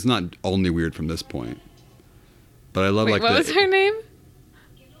 I mean, it's not only weird from this point, but I love Wait, like what was her name?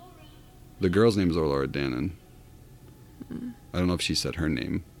 the girl's name is Laura Dannon. I don't know if she said her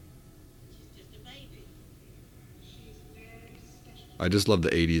name. I just love the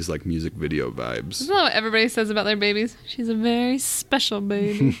 80s like music video vibes. Isn't that what everybody says about their babies? She's a very special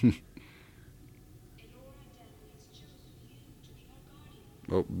baby.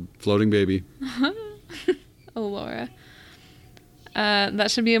 Oh, floating baby. Laura. That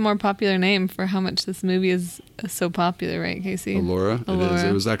should be a more popular name for how much this movie is so popular, right, Casey? Allura. It is. Allura.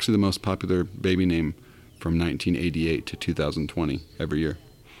 It was actually the most popular baby name from 1988 to 2020 every year.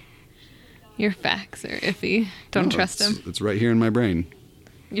 Your facts are iffy. Don't No, trust it's- him. It's right here in my brain.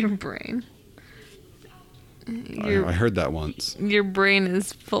 Your brain. I heard that once. Your brain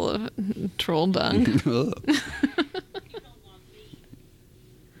is full of troll dung. Ugh.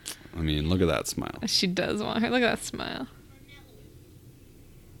 I mean, look at that smile. She does want her. Look at that smile.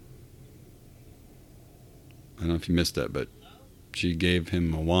 I don't know if you missed that, but she gave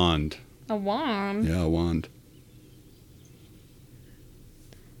him a wand. A wand. Yeah, a wand.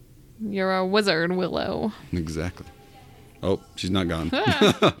 You're a wizard, Willow. Exactly. Oh, she's not gone.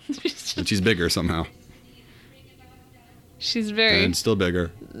 Ah. And she's bigger somehow. She's very. And still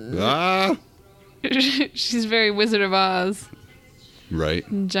bigger. Ah! She's very Wizard of Oz. Right.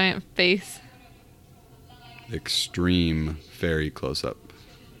 Giant face. Extreme fairy close up.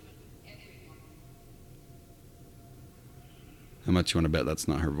 How much you want to bet that's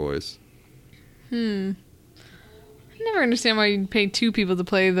not her voice? I never understand why you'd pay two people to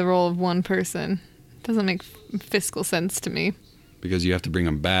play the role of one person. It doesn't make fiscal sense to me. Because you have to bring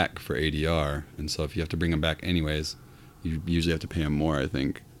them back for ADR. And so if you have to bring them back anyways, you usually have to pay them more, I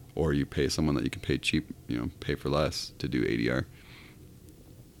think. Or you pay someone that you can pay cheap, pay for less to do ADR.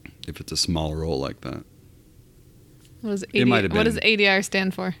 If it's a small role like that. What does It might have What does been. ADR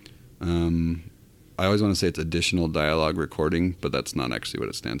stand for? I always want to say it's additional dialogue recording, but that's not actually what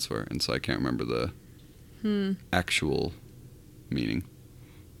it stands for. And so I can't remember the actual meaning.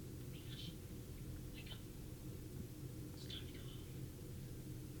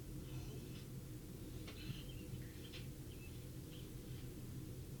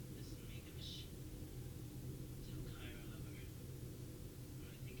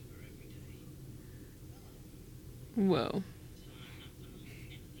 Whoa.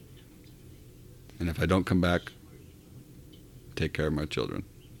 And if I don't come back, take care of my children.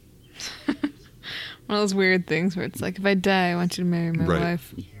 One of those weird things where it's like, if I die, I want you to marry my Right.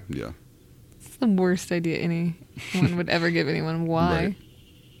 wife. Yeah. It's the worst idea anyone would ever give anyone. Why? Right.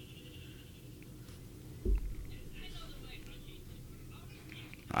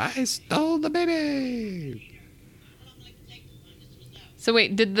 I stole the baby. So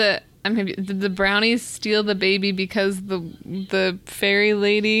wait, did the brownies steal the baby because the fairy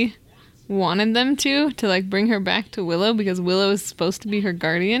lady wanted them to like bring her back to Willow because Willow is supposed to be her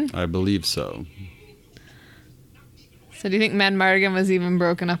guardian? I believe so. So do you think Mad Mardigan was even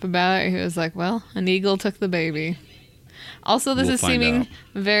broken up about it? He was like, well, an eagle took the baby. Also, this We'll is find seeming out.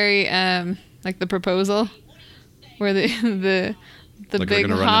 very like the proposal where the Like big we're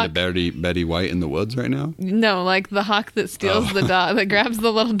gonna run hawk. into Betty White in the woods right now? No, like the hawk that steals Oh. the dog, that grabs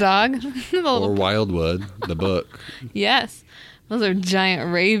the little dog. The little- Or Wildwood, the book. Yes. Those are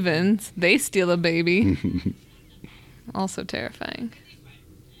giant ravens. They steal a baby. Also terrifying.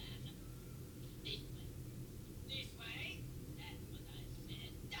 This way.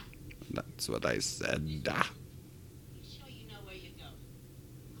 That's what I said. Ah. You sure you know where you're going?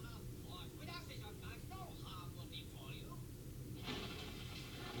 Of course. With us as your guide, no harm will befall you.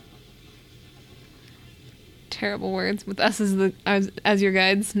 Terrible words. With us as your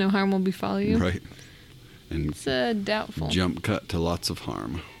guides, no harm will befall you. Right. And It's doubtful. jump cut to lots of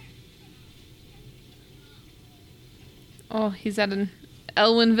harm. Oh, he's at an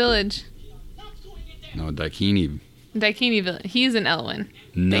Elwyn village. No, Daikini. Daikini village. He's in Elwyn.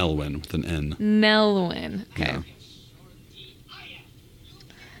 Nelwyn with an N. Nelwyn. Okay. Yeah.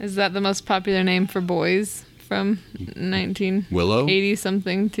 Is that the most popular name for boys from 1980 Willow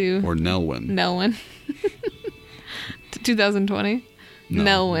something to or Nelwyn? Nelwyn? To 2020? No.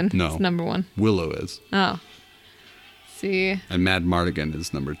 Nelwyn. No. It's number one. Willow is. Oh. See, And Mad Mardigan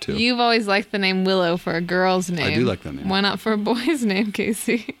is number 2. you've always liked the name Willow for a girl's name. do like that name. Why not for a boy's name,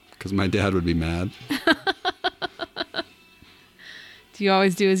 Casey? Because my dad would be mad. Do you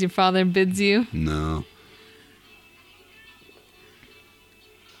always do as your father bids you? No.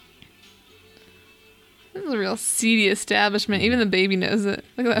 This is a real seedy establishment. Even the baby knows it.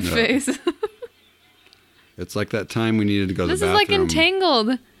 Look at that Yeah. face. It's like that time we needed to go to This the is like bathroom.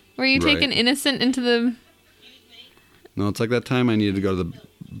 Entangled, where you take Right. an innocent into the... No, it's like that time I needed to go to the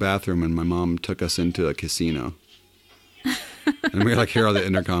bathroom and my mom took us into a casino. And we like hear on the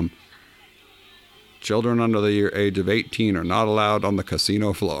intercom, children under the age of 18 are not allowed on the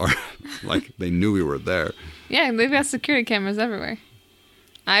casino floor. Like they knew we were there. Yeah, they've got security cameras everywhere.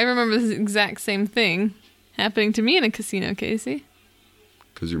 I remember this exact same thing happening to me in a casino, Casey.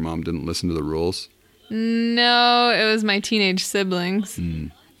 Because your mom didn't listen to the rules. No, it was my teenage siblings.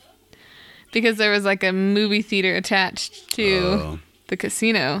 Because there was like a movie theater attached to Oh. the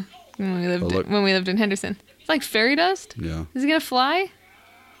casino when we lived Oh, look. when we lived in Henderson. It's like fairy dust. Yeah. Is it gonna fly?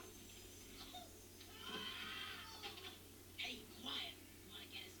 Hey, quiet. You wanna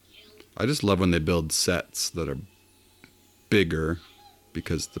get us killed? I just love when they build sets that are bigger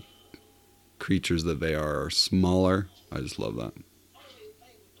because the creatures that they are smaller. I just love that.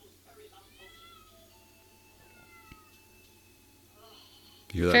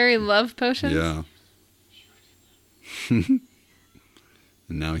 You hear that? Fairy love potions? Yeah.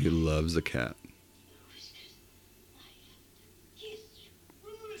 And now he loves a cat.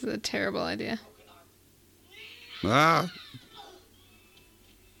 This is a terrible idea. Ah!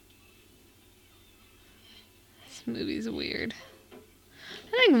 This movie's weird.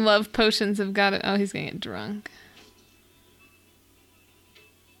 I think love potions have got it. Oh, he's gonna get drunk.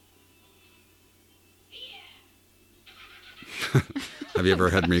 Have you ever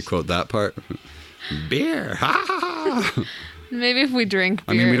had me quote that part? Beer! Ha! Maybe if we drink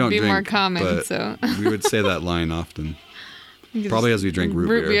I beer, mean, we don't it'd be drink, more common. but So we would say that line often. You could Probably just- as we drink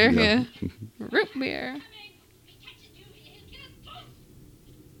root beer. Yeah. Root beer.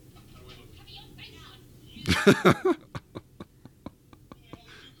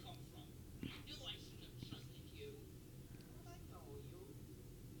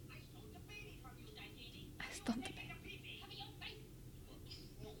 I stole the baby.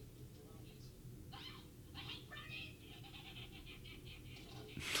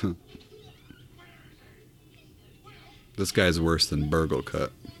 This guy's worse than Burgle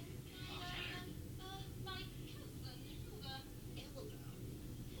Cut.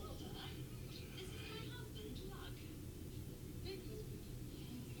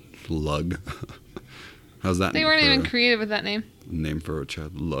 Lug. How's that They name weren't for even a- creative with that name. name for a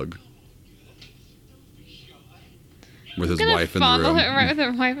child? Lug. With his Gonna wife in the fondle room. her right with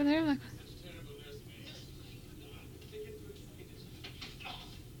her wife in the room. Like,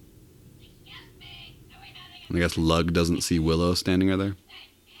 I guess Lug doesn't see Willow standing right there.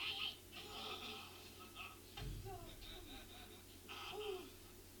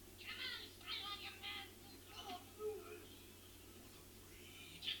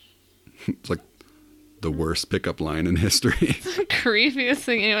 It's like the worst pickup line in history. the creepiest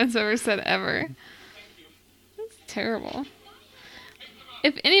thing anyone's ever said ever. That's terrible.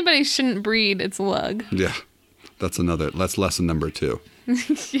 If anybody shouldn't breed, it's Lug. Yeah. That's lesson number 2.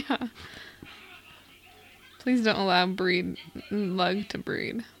 Yeah. Please don't allow Lug to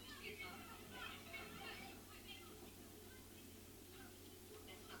breed.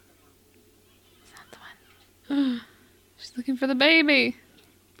 It's not the one. She's looking for the baby.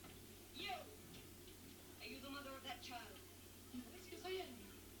 You! Are you the mother of that child? Yes, I am.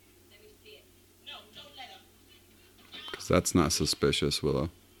 Let me see it. No, don't let him. Because that's not suspicious, Willow.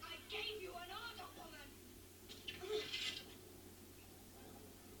 I gave you an order, woman.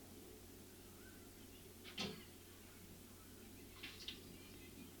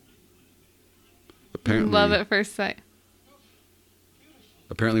 Apparently, Love at first sight.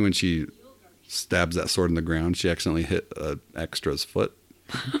 Apparently when she stabs that sword in the ground. She accidentally hit extra's foot.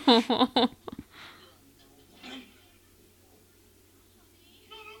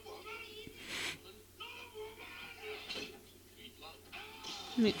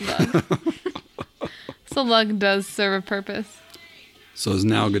 Meat lug. So lug does serve a purpose. So is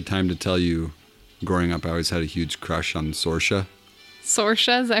now a good time to tell you, growing up, I always had a huge crush on Sorsha.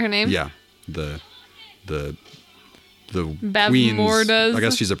 Sorsha, is that her name? Yeah, the Bev queen's. Morda's- I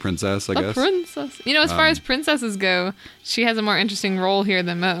guess she's a princess. I A guess. princess. You know, as far as princesses go, she has a more interesting role here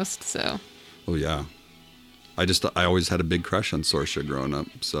than most. So Oh yeah, I always had a big crush on Sorsha growing up.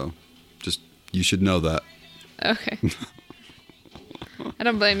 So, just you should know that. okay. I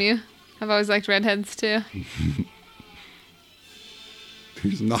don't blame you. I've always liked redheads too.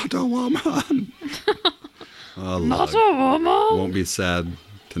 He's not a woman. Oh, Not Lug. a woman. Won't be sad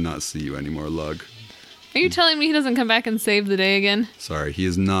to not see you anymore, Lug. Are you telling me he doesn't come back and save the day again? Sorry, he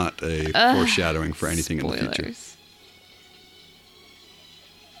is not a foreshadowing for anything in the future. Spoilers.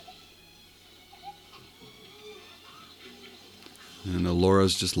 And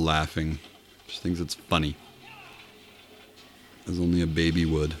Alora's just laughing. She thinks it's funny. As only a baby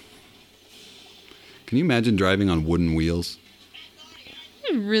would. Can you imagine driving on wooden wheels?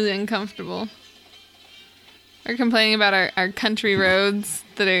 Really uncomfortable. We're complaining about our country roads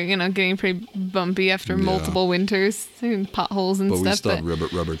that are, getting pretty bumpy after Yeah. multiple winters and potholes and But stuff. we still but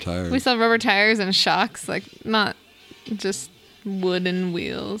have rubber tires. we still have rubber tires and shocks, like not just wooden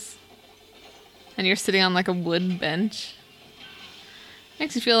wheels. And you're sitting on like a wood bench.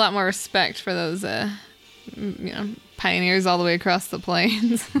 Makes you feel a lot more respect for those, pioneers all the way across the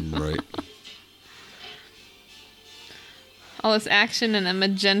plains. Right. All this action in a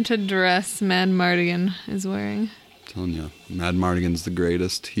magenta dress Mad Mardigan is wearing. Telling you, Mad Mardigan's the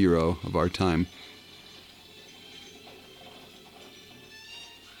greatest hero of our time.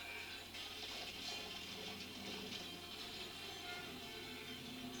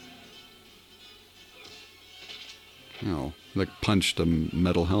 Oh, like punched a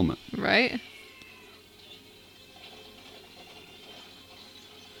metal helmet. Right?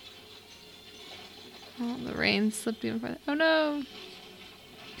 Oh, the rain slipped even further. Oh no!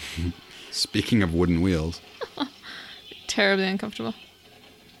 Speaking of wooden wheels, Terribly uncomfortable.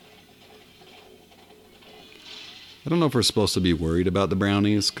 I don't know if we're supposed to be worried about the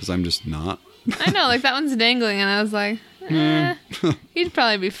brownies, because I'm just not. I know, like that one's dangling, and I was like, he'd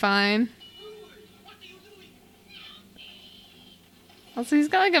probably be fine. Also, he's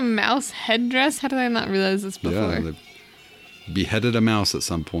got like a mouse headdress. How did I not realize this before? Yeah, they beheaded a mouse at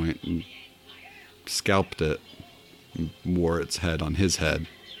some point and scalped it and wore its head on his head.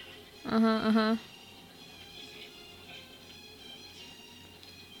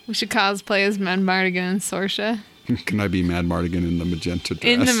 We should cosplay as Mad Mardigan and Sorsha Can I be Mad Mardigan in the magenta dress?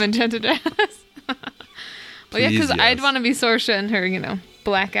 in the magenta dress. Well, yeah, Please, because I'd yes. want to be Sorsha in her,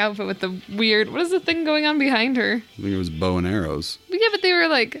 black outfit with the weird. What is the thing going on behind her? I think it was bow and arrows. But yeah, but they were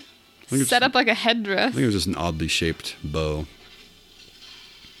like think it's- set up like a I headdress. think it was just an oddly shaped bow.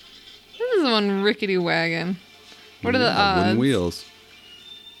 This is one rickety wagon. What are the Yeah, wooden odds? wheels.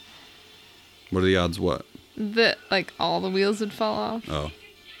 What are the odds? What? That like all the wheels would fall off. Oh,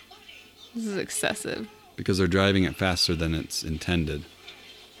 This is excessive. because they're driving it faster than it's intended.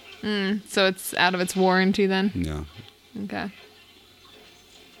 So it's out of its warranty then. Yeah. Okay.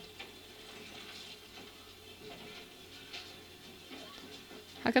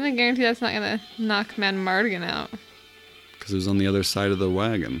 How can they guarantee that's not gonna knock Mad Mardigan out? Because it was on the other side of the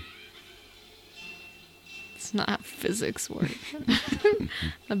wagon. It's not how physics work.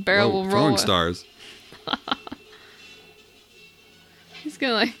 The barrel Oh, will roll. throwing it. stars. He's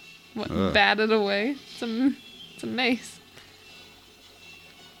gonna like bat it away. It's a mace.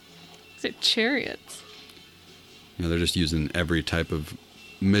 Is it chariots? You know, they're just using every type of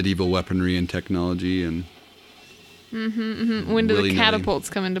medieval weaponry and technology, and When do the willy-nilly. catapults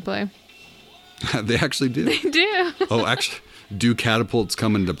come into play? they actually do. They do. Oh, actually, do catapults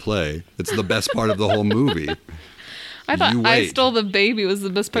come into play? It's the best part of the whole movie. I thought You I wait. Stole the Baby was the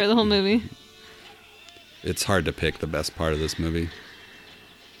best part of the whole movie. It's hard to pick the best part of this movie.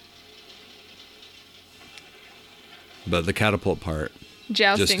 But the catapult part,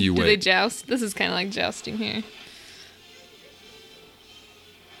 Jousting. you Do they wait. joust? This is kind of like jousting here.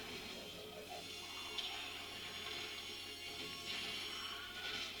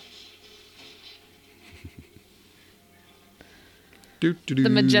 The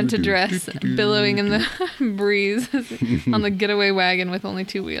magenta dress billowing in the breeze on the getaway wagon with only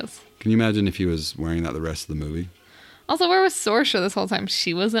 2 wheels. Can you imagine if he was wearing that the rest of the movie? Also, where was Sorsha this whole time?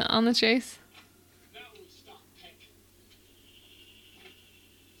 She wasn't on the chase? That would stop Peck.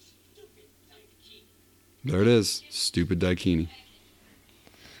 Stupid thing. There it is. Stupid Daikini.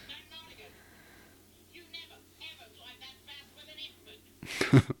 You never, ever drive that fast with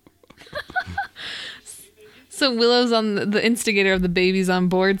an infant. So Willow's on the instigator of the babies on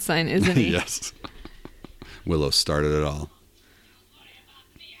board sign, isn't he? Yes. Willow started it all.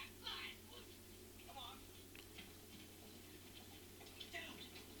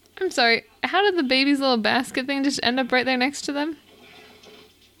 I'm sorry. How did the baby's little basket thing just end up right there next to them?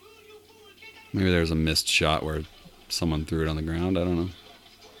 Maybe there's a missed shot where someone threw it on the ground. I don't know.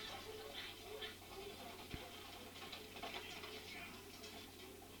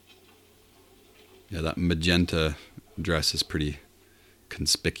 Yeah, that magenta dress is pretty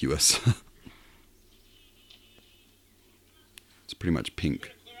conspicuous. It's pretty much pink.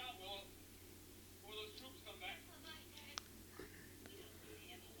 Clear out, Willow. Before those troops come back.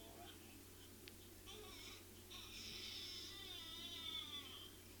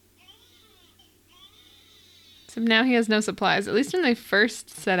 So now he has no supplies. At least when they first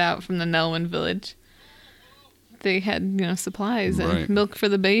set out from the Nelwyn village, they had, supplies and Right. milk for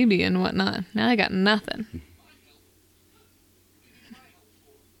the baby and whatnot. Now I got nothing.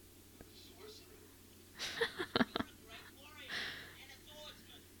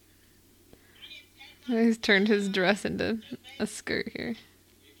 He's turned his dress into a skirt here.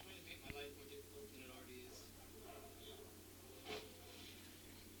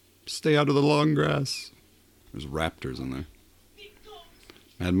 Stay out of the long grass. There's raptors in there.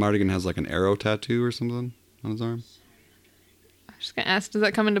 Mad Mardigan has like an arrow tattoo or something on his arm. I was just gonna ask, does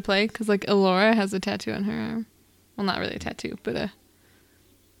that come into play? Because like Elora has a tattoo on her arm. Well, not really a tattoo, but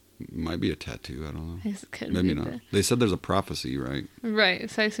Might be a tattoo. I don't know. I guess it could Maybe be. not. They said there's a prophecy, right? Right.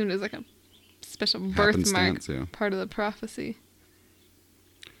 So I assumed it was like a special birthmark, Happenstance, yeah. part of the prophecy.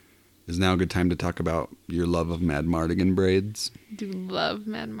 Is now a good time to talk about your love of Mad Mardigan braids? Do love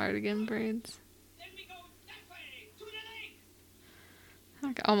Mad Mardigan braids. Then we go that way, to the lake.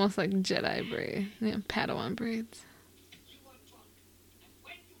 Like almost like Jedi braids, Padawan braids. You are drunk. And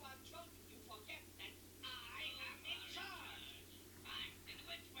when you are drunk, you forget that I am in charge. Right. And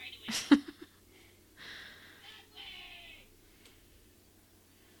which way do we go? That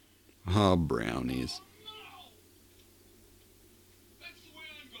way. Oh, brownies. No. That's the way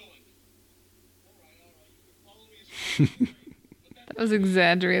I'm going. All right. You can follow me as far as That was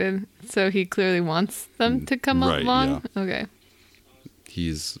exaggerated. So he clearly wants them to come Right, along? Okay.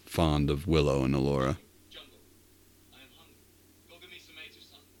 He's fond of Willow and Elora. jungle. I am hungry. Go get me some eggs or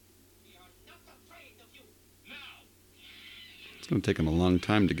something. We are not afraid of you. Now. It's going to take him a long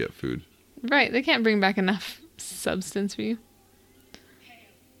time to get food. Right, they can't bring back enough substance for you.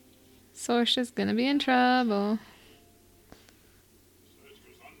 Sorsha's gonna be in trouble.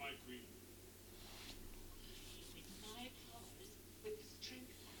 My powers, with the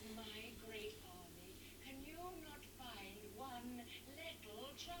strength of my great army, can you not find one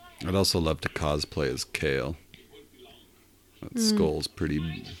little child? I'd also love to cosplay as Kale. That skull's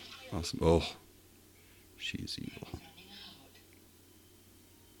pretty awesome. Oh, she's evil.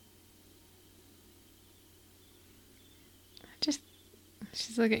 Just,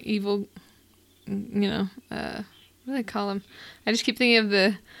 she's like an evil, what do they call him? I just keep thinking of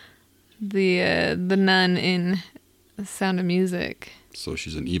the nun in The Sound of Music. So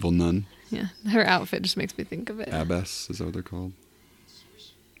she's an evil nun. Yeah, her outfit just makes me think of it. Abbess, is that what they're called?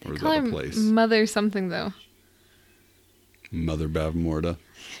 Or is Call that her a place? Mother something though. Mother Bavmorda.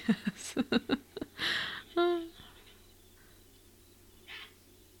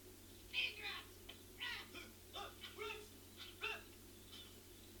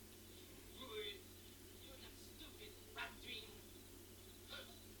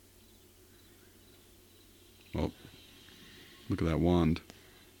 Oh, look at that wand.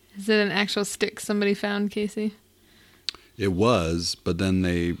 Is it an actual stick somebody found, Casey? It was, but then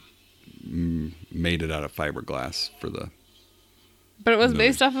they made it out of fiberglass for the... But it was No.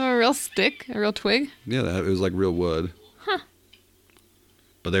 based off of a real stick, a real twig. Yeah, it was like real wood. Huh.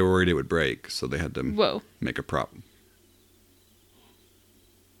 But they were worried it would break, so they had to Whoa. make a prop.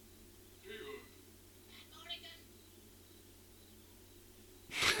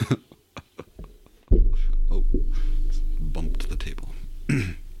 Oh, bumped the table.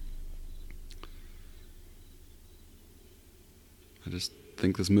 I just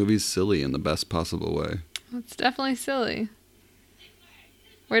think this movie's silly in the best possible way. It's definitely silly.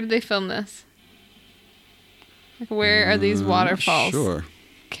 Where did they film this? Like, where are these I'm not waterfalls? Sure.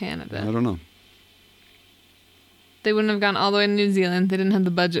 Canada. I don't know. They wouldn't have gone all the way to New Zealand. They didn't have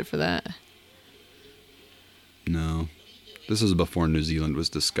the budget for that. No. This is before New Zealand was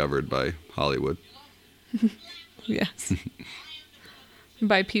discovered by Hollywood. Yes.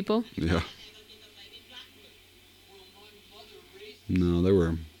 By people. Yeah. No, there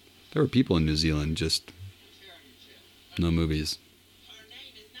were people in New Zealand, just no movies. Her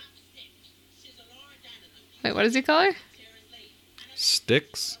name is not Stitch. She's a Laura Donovan. Wait, what does he call her? Sarah's late.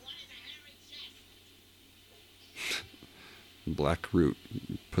 Sticks, What is a hairy chest? black root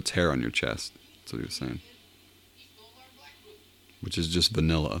puts hair on your chest. That's what he was saying. Which is just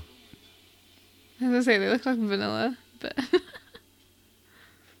vanilla. I was gonna say they look like vanilla, but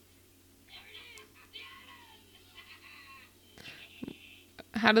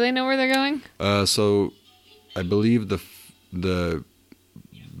how do they know where they're going? So I believe the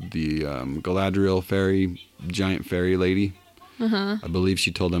Galadriel fairy, giant fairy lady. Uh-huh. I believe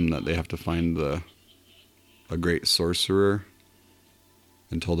she told them that they have to find a great sorcerer,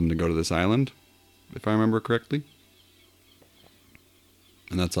 and told them to go to this island, if I remember correctly.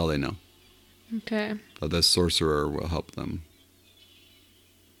 And that's all they know. Okay. That this sorcerer will help them.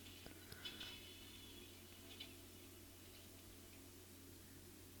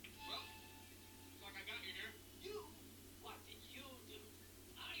 Like I got you here. You? What did you do?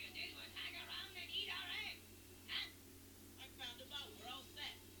 All you did was hang around and eat our eggs. Huh? I found them out. We're all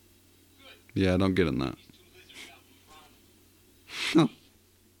set. Yeah, don't get in that. Two lizards out in front.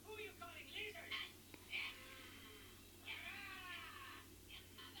 Who are you calling lizard? Your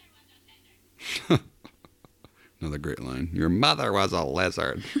mother was a lizard. Another great line. Your mother was a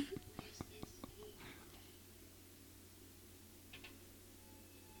lizard. Keep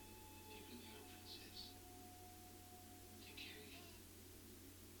in there, princess. Take care of you.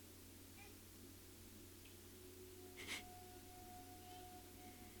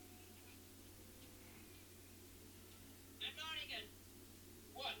 I'm Lorigan.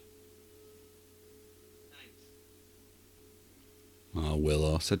 What? Thanks. Oh,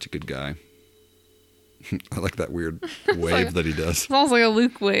 Willow, such a good guy. I like that weird wave like- that he does. It's almost like a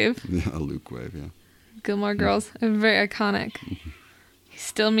Luke wave. Yeah, a Luke wave, yeah. Gilmore Girls. Very iconic. He's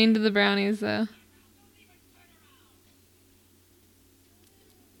still mean to the brownies though. What,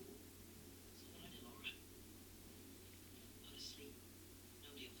 Laura? Honestly,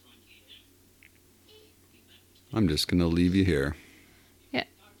 nobody will find you here. I'm just gonna leave you here. With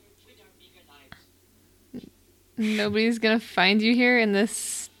our bigger lives. Nobody's gonna find you here in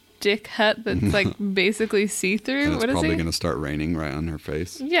this stick hut that's like basically see-through. And it's What is probably he? gonna start raining right on her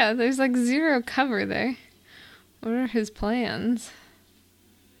face. Yeah, there's like zero cover there. What are his plans?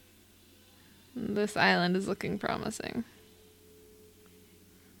 This island is looking promising.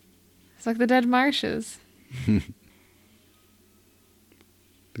 It's like the dead marshes. I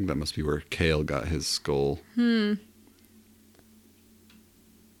think that must be where Kale got his skull. Giselle!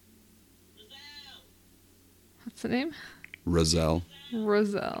 What's the name? Roselle.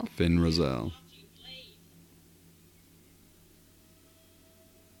 Roselle. Finn Roselle. She played.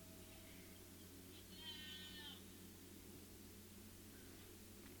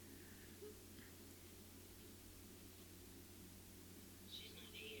 She's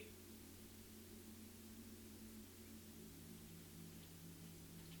not here.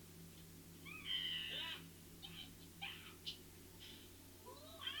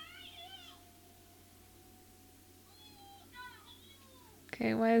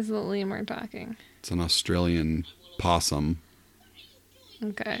 Okay, why is the lemur talking? It's an Australian possum,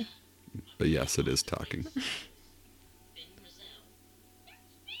 Okay. but yes, it is talking. Finn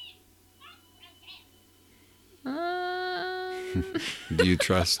Giselle. Um, Do you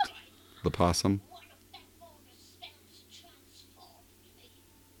trust the possum? What if that boulder spells transformed me?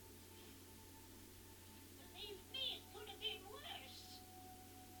 Believe me, it could have been worse.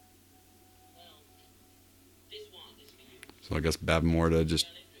 Well, this wand is for you. So I guess Bavmorda just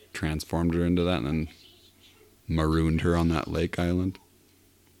transformed her into that and then marooned her on that lake island.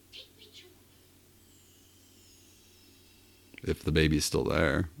 Take me to If the baby's still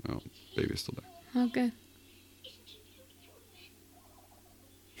there. Oh, baby's still there. okay. Isn't it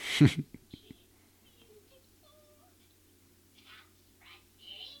beautiful?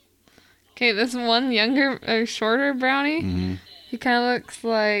 Okay, this one younger or shorter brownie, hmm he kind of looks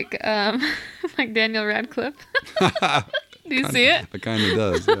like like Daniel Radcliffe. Do you see it? It kind of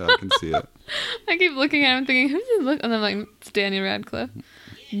does. Yeah, I can see it. I keep looking at him thinking, who's he look? And I'm like, it's Daniel Radcliffe.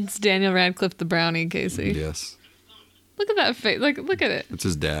 It's Daniel Radcliffe, the brownie, Casey. Yes. Look at that face. Like, look at it. It's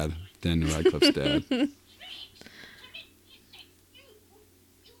his dad, Daniel Radcliffe's dad. You will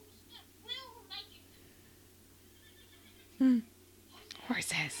make it.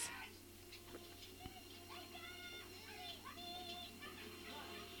 Horses.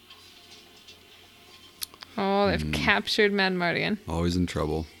 Oh, they've captured Mad Mardigan. Always in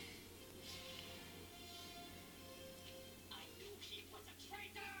trouble. I knew he was a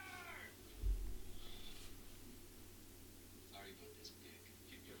traitor! Sorry about this,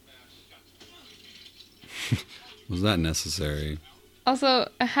 Was that necessary? Also,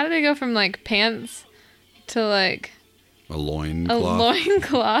 how did they go from like pants to like A loin a cloth?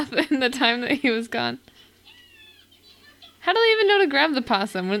 loincloth in the time that he was gone? How do they even know to grab the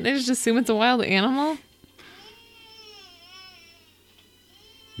possum? Wouldn't they just assume it's a wild animal?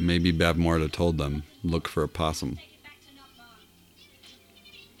 Maybe Bab Morta told them, look for a possum. Take it back to Nutmar.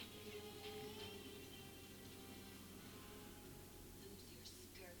 Lose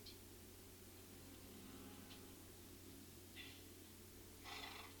your skirt.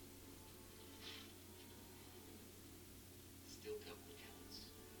 Still couple counts.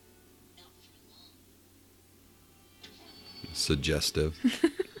 Not for long. Suggestive.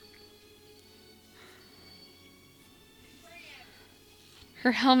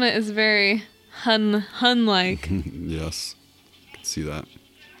 Her helmet is very Hun-like. Yes. I can see that.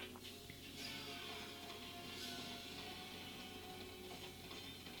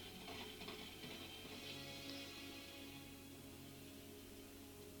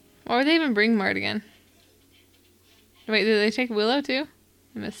 Why would they even bring Mardigan? Wait, did they take Willow too?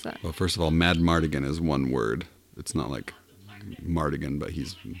 I missed that. Well, first of all, Mad Mardigan is one word. It's not like Mardigan, but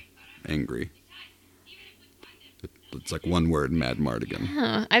he's angry. It's like one word, Mad Mardigan.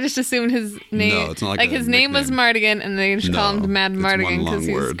 Huh. I just assumed his name. No, it's not like a his name was nickname. Mardigan, and they just call No, him Mad it's one Mardigan long because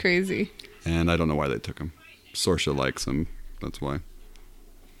he's word. crazy. And I don't know why they took him. Sorsha likes him. That's why.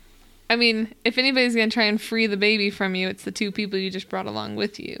 I mean, if anybody's gonna try and free the baby from you, it's the two people you just brought along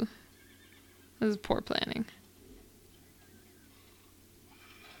with you. This is poor planning.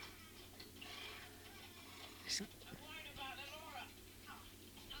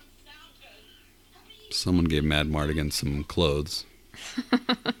 Someone gave Mad Mardigan some clothes.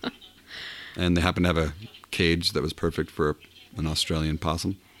 And they happened to have a cage that was perfect for an Australian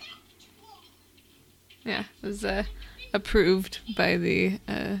possum. Yeah, it was approved by the.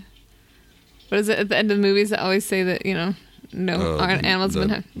 What is it at the end of the movies that always say that no aren't animals the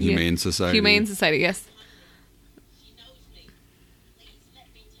been Humane Society. Humane Society, yes. She knows me. Please let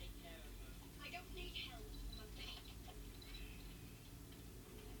me take care of her. I don't need help,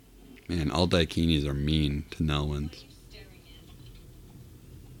 Mummy. Man, all Daikinis are mean to Nelwyn's. Staring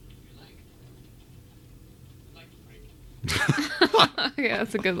at. Yeah,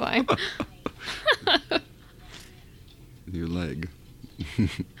 that's a good line. Your leg. I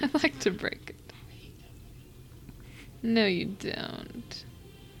like to break it. No, you don't.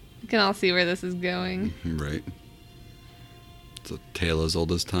 You can all see where this is going. Right. It's a tale as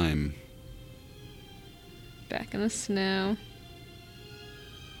old as time. Back in the snow.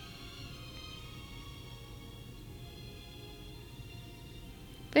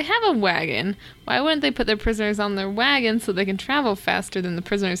 They have a wagon. Why wouldn't they put their prisoners on their wagon so they can travel faster than the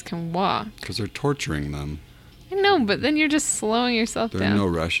prisoners can walk? Because they're torturing them. I know, but then you're just slowing yourself They're down. in no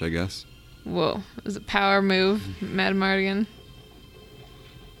rush, I guess. Whoa. It was a power move, Mad Mardigan.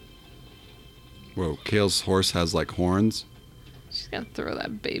 Whoa, Kale's horse has like horns. She's gonna throw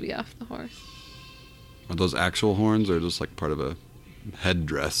that baby off the horse. Are those actual horns or just like part of a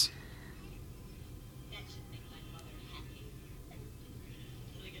headdress? That should make my mother happy.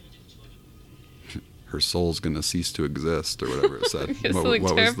 What are we gonna do to her? Her soul's gonna cease to exist, or whatever it said. It's like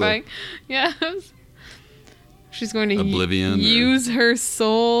terrifying. Yes. She's going to Oblivion or- use her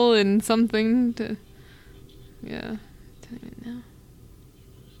soul in something to. Yeah. Don't even know.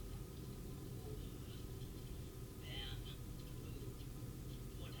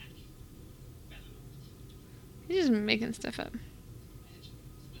 He's just making stuff up.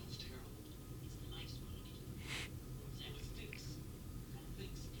 Smells terrible. It's the nice one. It stinks. Something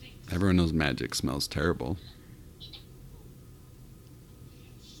stinks. Everyone knows magic smells terrible.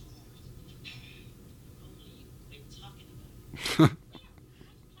 Only you've been talking about it. Sam,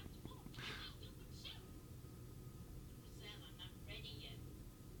 I'm not ready yet.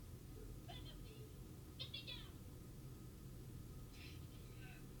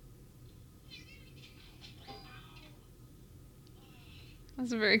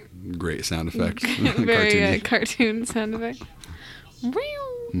 That's a very, Great sound effect. very Cartoony. cartoon sound effect.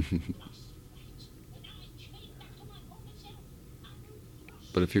 Meow.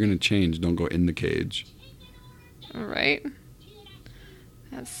 But if you're gonna change, don't go in the cage. Right?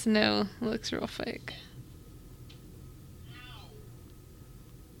 That snow looks real fake.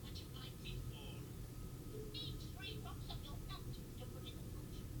 What you like me for? You need 3 drops of your blood to put in the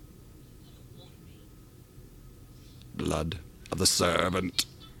potion. I don't want me. Blood of the servant.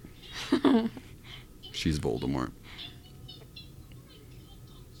 She's Voldemort.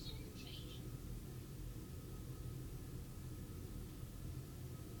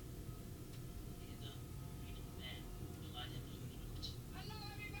 Hello,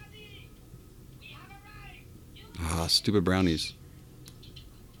 everybody! We have arrived! Ah, stupid brownies.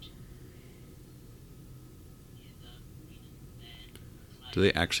 Do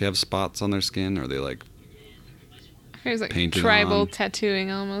they actually have spots on their skin, or are they like? There's like Painted tribal on.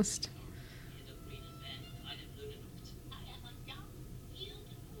 tattooing almost.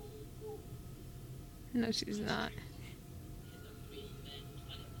 No, she's not.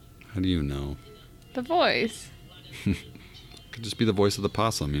 How do you know? The voice. Could just be the voice of the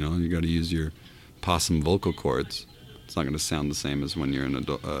possum. You know, you got to use your possum vocal cords. It's not going to sound the same as when you're a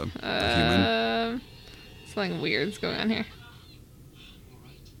human. Something weird's going on here.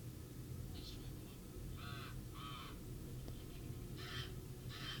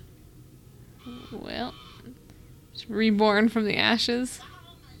 Well, it's reborn from the ashes.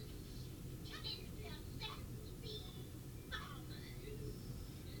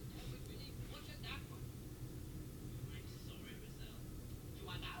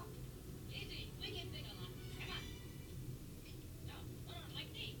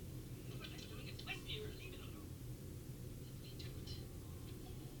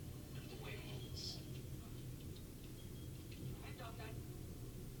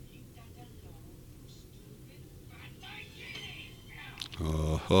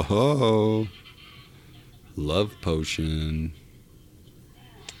 Oh ho ho! Love potion.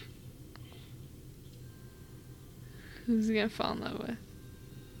 Who's he gonna fall in love with?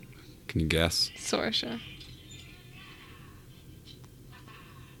 Can you guess? Sorsha.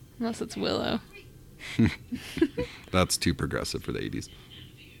 Unless it's Willow. That's too progressive for the 80s.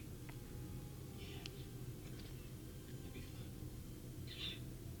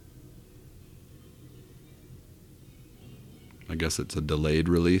 I guess it's a delayed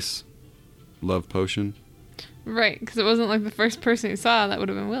release. Love potion. Right, because it wasn't like the first person he saw that would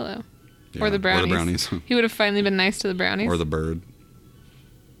have been Willow. Yeah, Or the brownies. Or the brownies. He would have finally been nice to the brownies. Or the bird.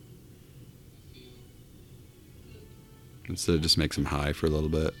 Instead, it just makes him high for a little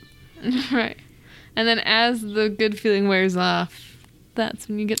bit. Right. And then as the good feeling wears off, that's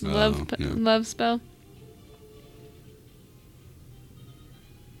when you get the yeah. love spell.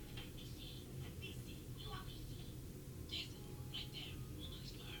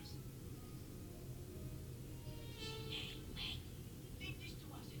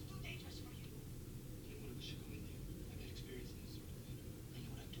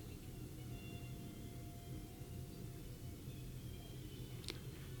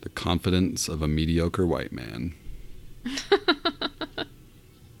 The confidence of a mediocre white man.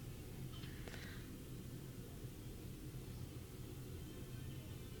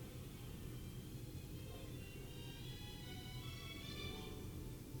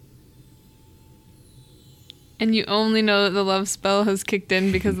 And you only know that the love spell has kicked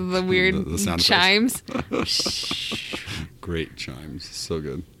in because of the weird The sound chimes. Great chimes. So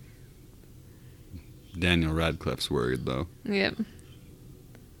good. Daniel Radcliffe's worried, though. Yep.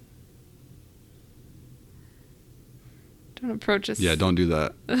 Don't approach us. Yeah, don't do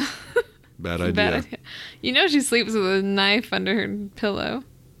that. Bad idea. Bad idea. You know she sleeps with a knife under her pillow.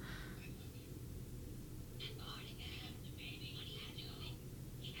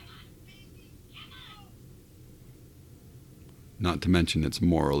 Not to mention it's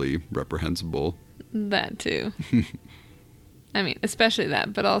morally reprehensible. That too. I mean, especially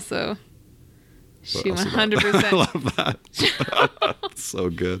that, but also she But also that. 100%. I love that. So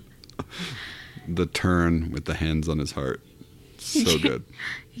good. The turn with the hands on his heart. So good.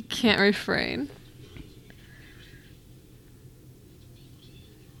 You can't refrain.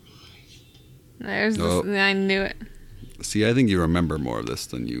 There's Oh. this. I knew it. See, I think you remember more of this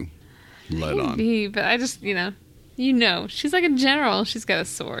than you let on. Maybe, but I just, you know, she's like a general. She's got a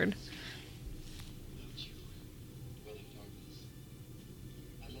sword.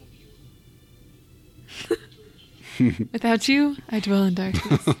 Without you, I dwell in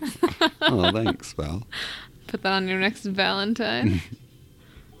darkness. Oh, thanks, Val. Put that on your next Valentine.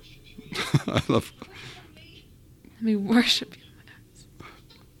 I love. Let me worship you.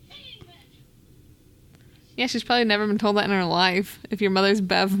 Yeah, she's probably never been told that in her life. If your mother's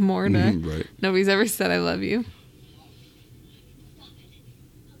Bev Morda, Right. nobody's ever said I love you.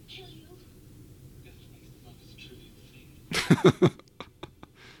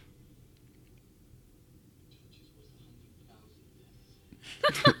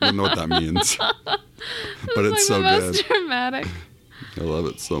 I don't know what that means. But It's it's like so the most good. dramatic I love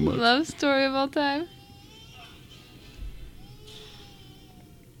it so much. love story of all time.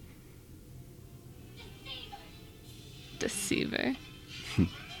 Deceiver.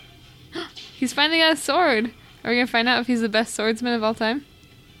 He's finally got a sword. Are we gonna find out if he's the best swordsman of all time?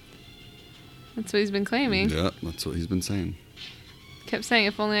 That's what he's been claiming. Yeah, that's what he's been saying. Kept saying,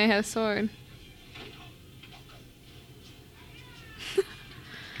 if only I had a sword.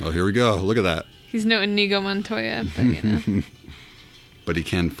 Oh, here we go. Look at that. He's no Inigo Montoya, but you know. But he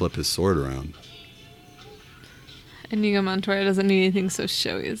can flip his sword around. Inigo Montoya doesn't need anything so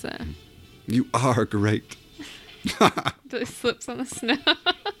showy as that. You are great. Until he slips on the snow.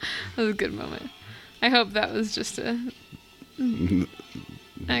 That was a good moment. I hope that was just a actual.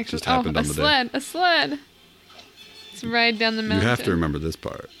 Just happened on the day. A sled. Let's ride down the You mountain. have to remember this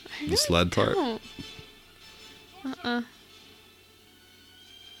part. I The sled part. don't.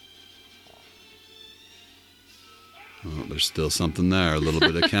 Oh, there's still something there. A little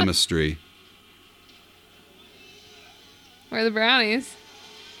bit of chemistry. Where are the brownies?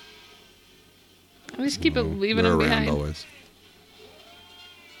 We just keep leaving They're them around behind. always.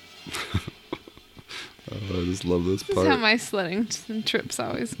 Oh, I just love this This is part. how my sledding trips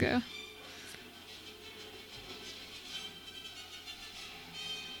always go.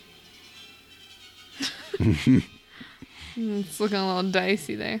 It's looking a little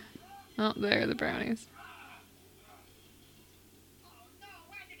dicey there. Oh, there are the brownies.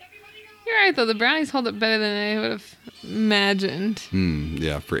 You're right, though. The brownies hold up better than I would have imagined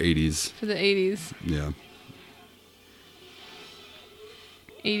Yeah, for 80s. for the 80s. Yeah.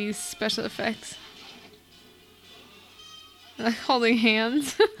 80s special effects. Like holding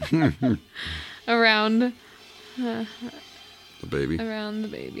hands around The baby. the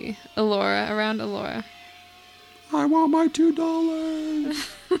baby. Around Elora. I want my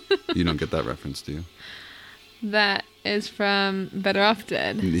 $2. You don't get that reference, do you? That is from Better Off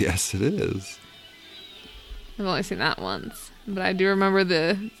Dead. Yes, it is. I've only seen that once, but I do remember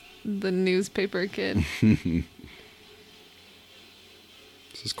the newspaper kid. This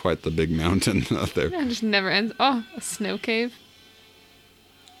is quite the big mountain out there. It just never ends. Oh, a snow cave.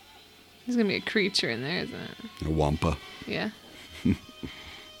 There's gonna be a creature in there, isn't it? A wampa. Yeah,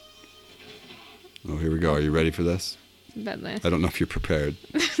 Oh, here we go. Are you ready for this? Badlands. I don't know if you're prepared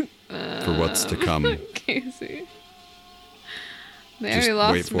for what's to come. Casey. They Just already wait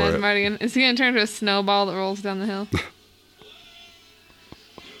lost for Mad it. Marty. Is he gonna turn into a snowball that rolls down the hill?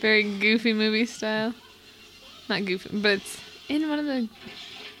 Very goofy movie style. Not goofy, but it's in one of the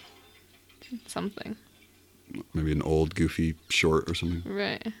something. Maybe an old goofy short or something.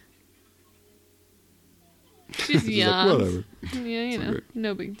 Right. She's He's like, young. whatever. Yeah, you know, great.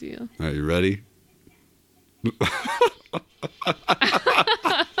 no big deal. All right, you ready?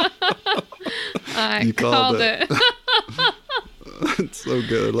 I You called called it. it. It's so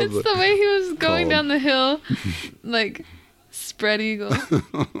good. I love It's it. the way he was going Called. down the hill, like spread eagle.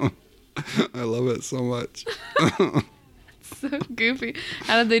 I love it so much. So goofy.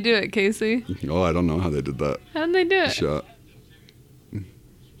 How did they do it, Casey? Oh, I don't know how they did that How did they do it? shot.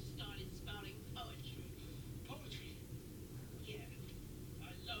 Started spouting poetry. Poetry? Yeah. I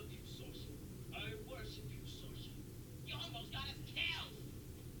love you, Sorcerer. I worship you, Sorcerer. You almost got us killed.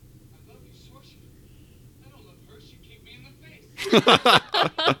 I love you, Sorcerer. I don't love her. She kicked me in the face.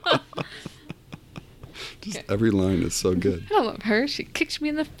 Just every line is so good. I don't love her. She kicked me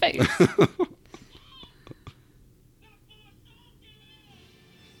in the face.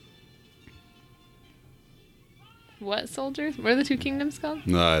 What soldiers? What are the two kingdoms called?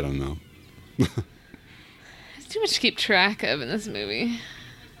 No, I don't know. It's too much to keep track of in this movie.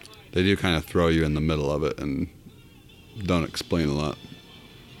 They do kind of throw you in the middle of it and don't explain a lot.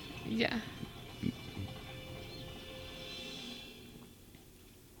 Yeah.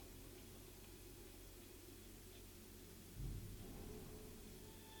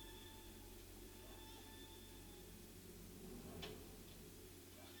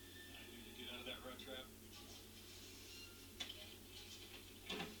 Get out of that rat trap.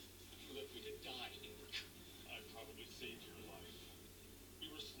 Left me to die, Enric. I probably saved your life. We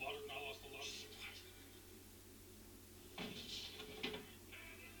were slaughtered and I lost a lot of survivors.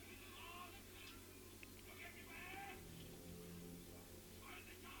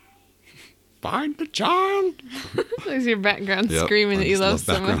 Find the child. There's your background Yep, screaming I that you just love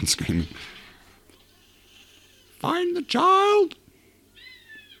so background much. screaming. Find the child.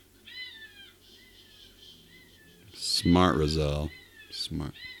 Smart, Roselle.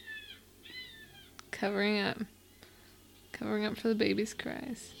 Smart. Covering up. Covering up for the baby's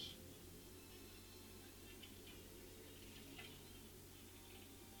cries.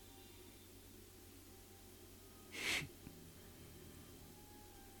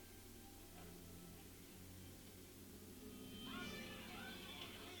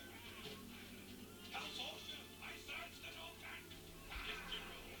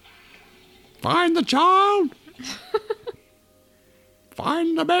 Find the child.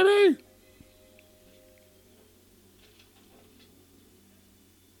 Find the baby.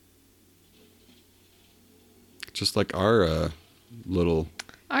 Just like our little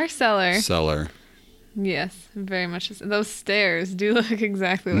Our cellar. cellar. Yes, very much. Those stairs do look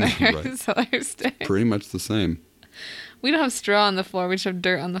exactly like our Right. cellar stairs. Pretty much the same. We don't have straw on the floor. We just have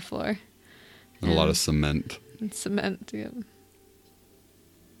dirt on the floor. And a lot of cement. And cement. Yeah.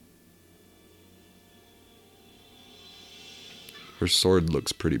 Her sword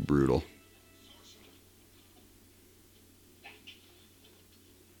looks pretty brutal.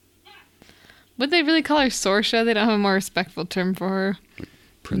 Would they really call her Sorsha? They don't have a more respectful term for her.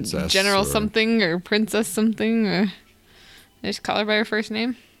 Princess. General or- something or Princess something. Or they just call her by her first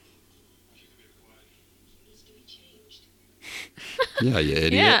name. Needs to be changed. Yeah, you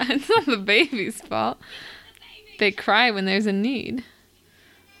idiot. Yeah, it's not the baby's fault. They cry when there's a need.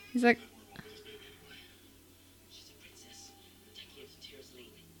 He's like, She's a princess. Taking it to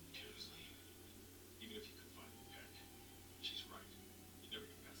Tearsley. Even if you could find the Peck, she's right. You never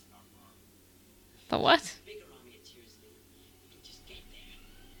get past the Knocker army. the what? Bigger army at Tearsley. You can just get there.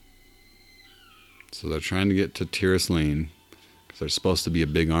 So they're trying to get to Tirisleen because there's supposed to be a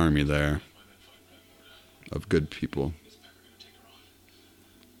big army there of good people. This Peck are gonna take her on.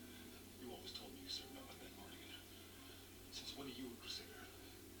 You always told me you served up at Van Mardigan. Since when are you a crusader?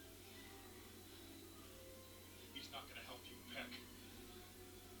 He's not gonna help you, Peck.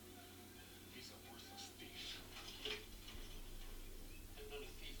 He's a worthless thief. I'm not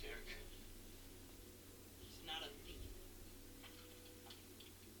a thief, Eric. He's not a thief.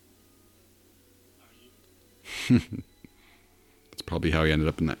 Are you? That's probably how he ended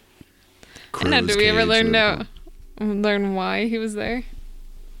up in that. I know. crow's Do we ever cage, learn whatever learn why he was there?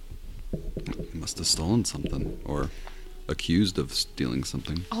 He must have stolen something or accused of stealing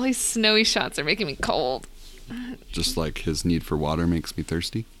something. All these snowy shots are making me cold. Just like his need for water makes me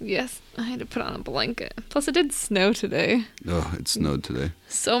thirsty. Yes, I had to put on a blanket. Plus, it did snow today. Oh, it snowed today.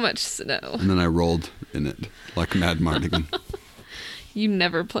 So much snow. And then I rolled in it like Mad Mardigan You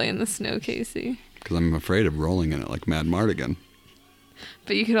never play in the snow, Casey. because I'm afraid of rolling in it like Mad Mardigan.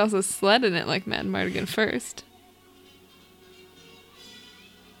 But you could also sled in it like Mad Mardigan first.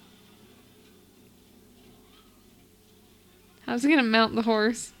 How's he gonna mount the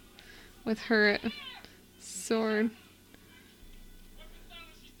horse with her sword?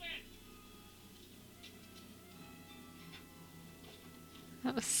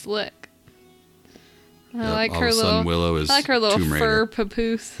 That was slick. I Yep, like all her of a sudden little. Willow is I like her little Tomb fur Raider.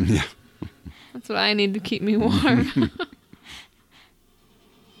 papoose. Yeah. That's what I need to keep me warm.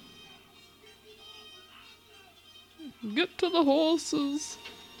 Get to the horses.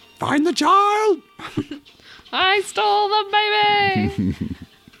 Find the child! I stole the baby.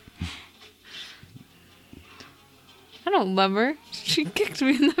 I don't love her. She kicked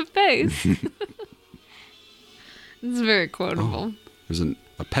me in the face. It's very quotable. There's a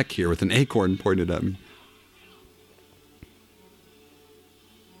peck here with an acorn pointed at me.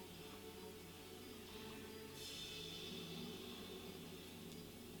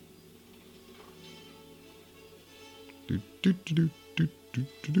 Do, do, do, do, do, do,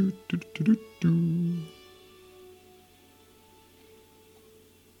 do, do, do, do, do.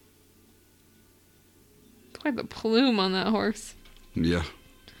 Quite the plume on that horse. Yeah.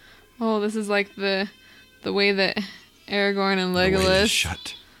 Oh, this is like the way that Aragorn and The way it is Legolas.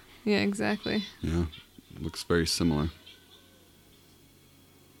 shut. Yeah, exactly. Yeah. Looks very similar.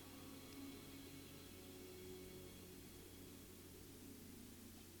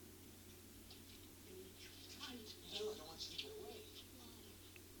 Bella, I don't want you to get away.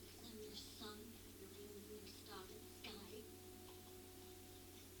 I'm your son. You're really your star in the sky.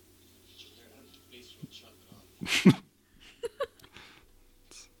 There, I have the face from chop it off.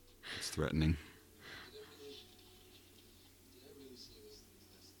 It's threatening. Did I really say those things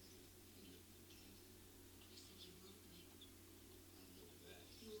last night when you were dead? You said you loved me. I don't know that.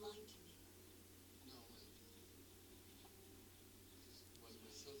 You lied to me. No, I just wasn't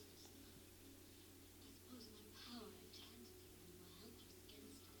myself last night. I suppose my power enchanted you and you were helpless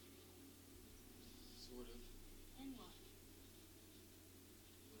against it. Sort of. Then what?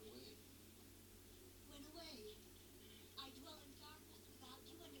 Went away. Went away. I dwell in darkness without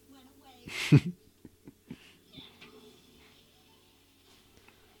you and it went away.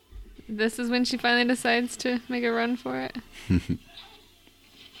 This is when she finally decides to make a run for it.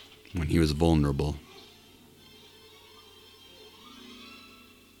 When he was vulnerable.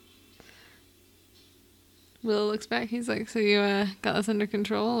 Willow looks back. He's like, "So you got this under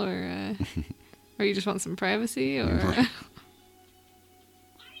control, or you just want some privacy, or?" Right.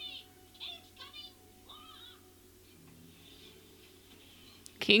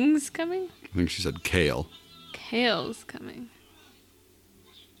 King's coming? I think she said kale. Kale's coming.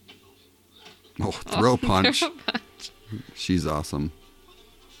 Oh, throw punch. Throw punch. She's awesome.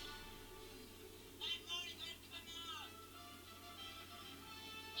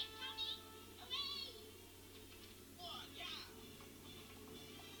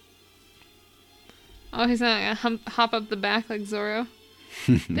 Oh, he's not gonna hop up the back like Zorro.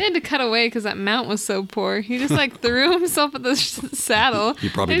 They had to cut away because that mount was so poor. He just like threw himself at the saddle. He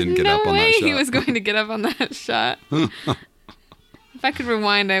probably There's didn't get no up on that way he shot. was going to get up on that shot. If I could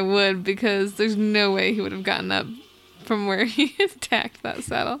rewind, I would, because there's no way he would have gotten up from where he attacked that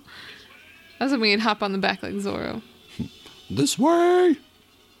saddle. I was hoping he'd hop on the back like Zorro. This way!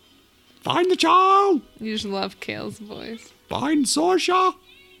 Find the child! You just love Kale's voice. Find Sorsha!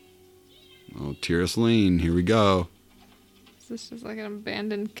 Oh, Tiras Lane, here we go. Is this just like an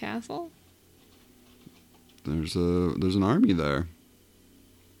abandoned castle? There's an army there.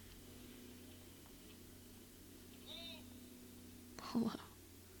 Hello.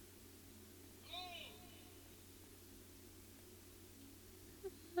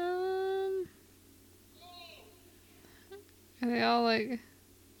 Are they all like...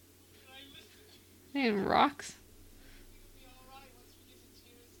 They in rocks? It'll be all right once we get to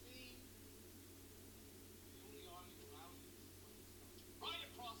Tennessee. The only army around here is right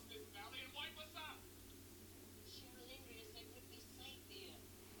across this valley and wipe us out. Cheryl Andrea said we'd be safe here.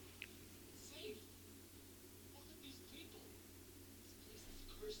 Safe? Look at these people. This place is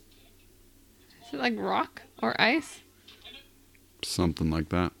cursed, Dick. Is it like rock or ice? Something like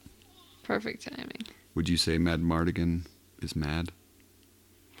that. Perfect timing. Would you say Mad Mardigan is mad?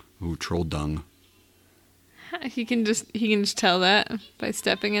 Ooh, troll dung. He can just tell that by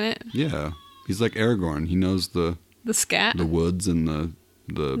stepping in it. Yeah. He's like Aragorn. He knows the The scat. woods and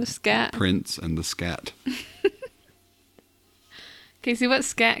The scat. prince and the scat. Casey, what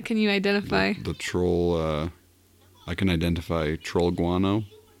scat can you identify? The troll, I can identify troll guano.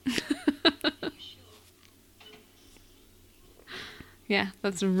 Yeah,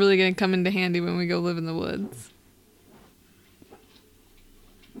 that's really gonna come into handy when we go live in the woods.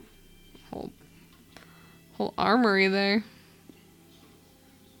 Whole armory there.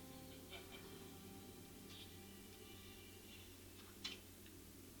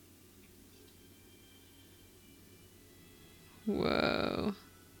 Whoa.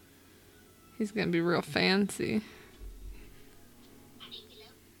 He's gonna be real fancy. Honey, below,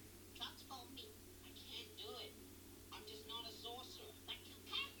 transform me. I can't do it. I'm just not a sorcerer. But you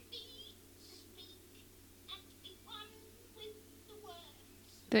can be. Speak and be one with the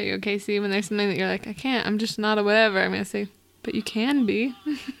words. There you go, Casey. When there's something that you're like, I can't, I'm just not a whatever, I'm gonna say, but you can be.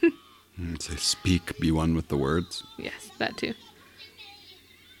 Say, speak, be one with the words. Yes, that too.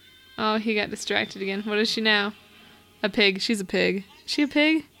 Oh, he got distracted again. What is she now? A pig. She's a pig. Is she a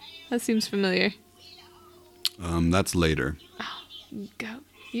pig? That seems familiar. That's later. Go.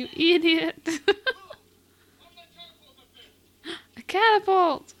 You idiot. A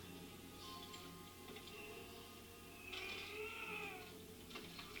catapult.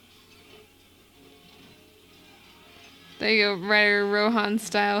 There you go, Rider Rohan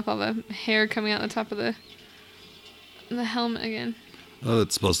style with all the hair coming out the top of the helmet again. Oh,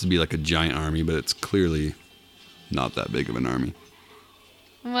 it's supposed to be like a giant army, but it's clearly not that big of an army.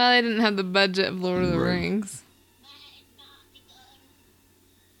 Well, they didn't have the budget of Lord of the Right. Rings.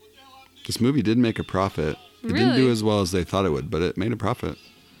 This movie did make a profit. It didn't Really? do as well as they thought it would, but it made a profit.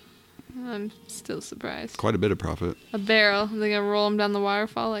 I'm still surprised. Quite a bit of profit. A barrel. Are they gonna roll them down the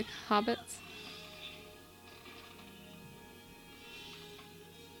waterfall like hobbits?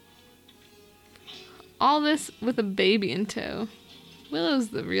 All this with a baby in tow. Willow's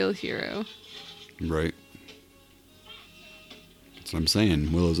the real hero. Right. That's what I'm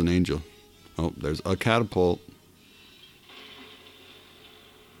saying. Willow's an angel. Oh, there's a catapult.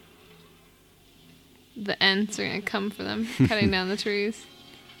 The Ents are gonna come for them, cutting down the trees.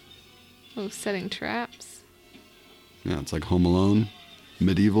 Oh, setting traps. Yeah, it's like Home Alone.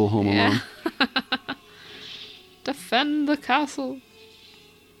 Medieval Home Alone. Yeah. Defend the castle.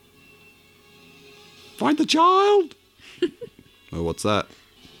 Find the child! Oh, what's that?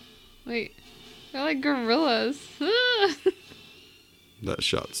 Wait, they're like gorillas. That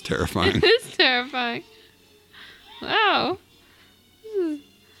shot's terrifying. It is terrifying. Wow. This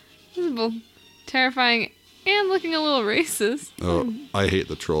is both terrifying and looking a little racist. Oh, I hate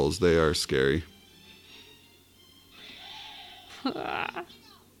the trolls. They are scary. Ah.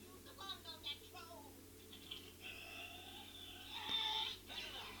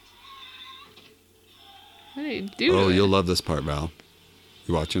 What do you do? Oh, to you'll it? love this part, Val.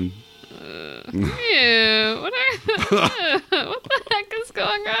 You watching? Ew, what the heck is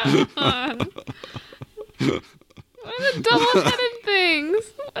going on? What are the double-headed things?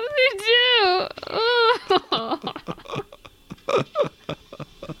 What do they do?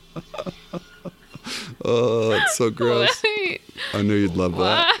 Oh, it's so gross. Wait, I knew you'd love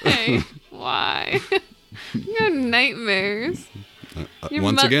that. why? Why? You have nightmares. Your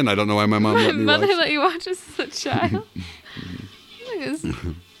Once again, I don't know why my mom my let me mother watch. let you watch this as a child. It's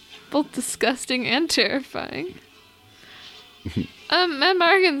both disgusting and terrifying. Matt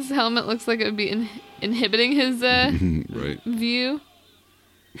Morgan's helmet looks like it would be inhibiting his Right. view.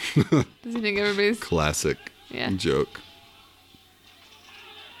 Does he think everybody's... Classic Yeah. joke.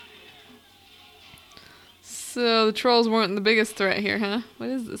 So the trolls weren't the biggest threat here, huh? What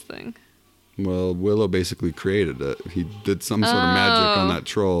is this thing? Well, Willow basically created it. He did some sort of magic on Oh. that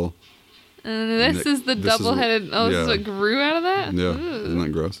troll. And this is the this is- double-headed... Oh, this is yeah. what grew out of that? Yeah, Ooh. isn't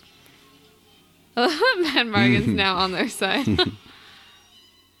that gross? Matt Morgan's now on their side.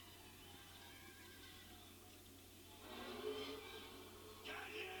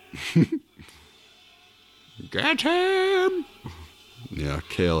 Get him! Yeah,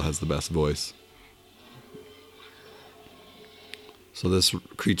 Kale has the best voice. So this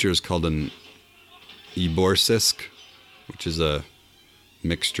creature is called an Eborsisk, which is a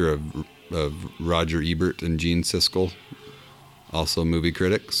mixture of Roger Ebert and Gene Siskel, also movie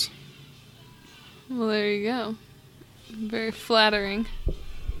critics. Well, there you go. Very flattering.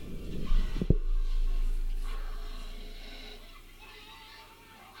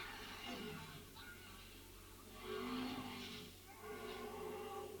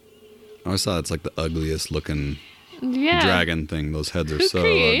 I always thought it's like the ugliest looking Yeah. dragon thing. Those heads are Who so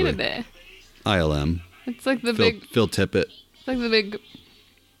created ugly. it? ILM. It's like the Phil, big... Phil Tippett. It's like the big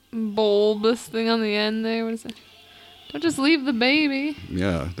bulbous thing on the end there. What is it? Don't just leave the baby.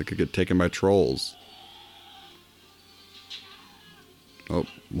 Yeah, they could get taken by trolls. Oh,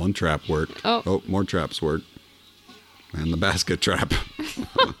 one trap worked. Oh. More traps worked. And the basket trap.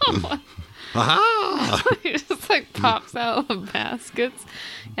 Ha He just like pops out of the baskets.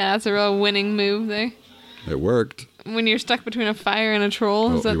 Yeah, that's a real winning move there. It worked. When you're stuck between a fire and a troll,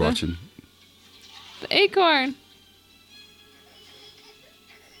 Oh, is that you're the, watching. the acorn?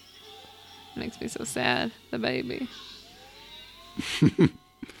 Makes me so sad. The baby.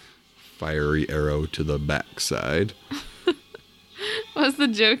 Fiery arrow to the backside. What was the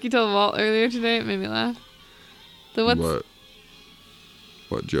joke you told Walt earlier today? It made me laugh. What?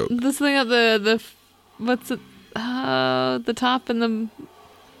 What joke? This thing at the what's it? The top and the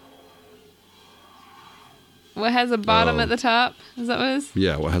what has a bottom Oh. at the top? Is that what it is?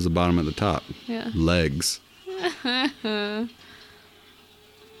 Yeah, what has a bottom at the top? Yeah. Legs.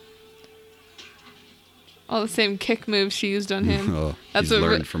 All the same kick moves she used on him. Oh, That's he's what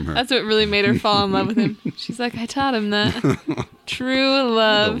learned from her. That's what really made her fall in love with him. She's like, I taught him that. True I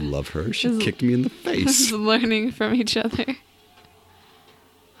love don't love her. She is- kicked me in the is face. learning from each other.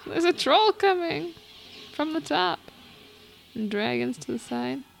 There's a troll coming from the top. And dragons to the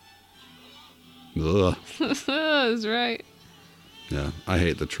side. Ugh. That's right. Yeah, I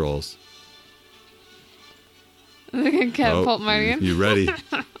hate the trolls. They can catapult Oh, Mardigan. You ready?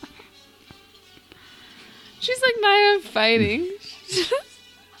 She's like not even fighting.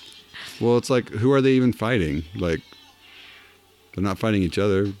 Well, it's like, who are they even fighting? Like, they're not fighting each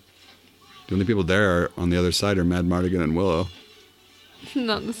other. The only people there are, on the other side are Mad Mardigan and Willow.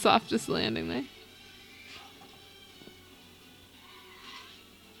 Not the softest landing there.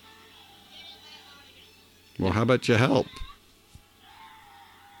 Well, how about you help?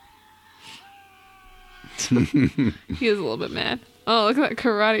 He is a little bit mad. Oh, look at that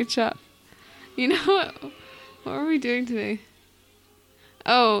karate chop. You know what? What were we doing today?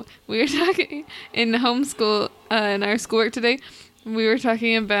 Oh, we were talking in homeschool, in our schoolwork today. We were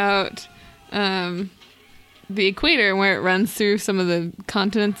talking about the equator and where it runs through some of the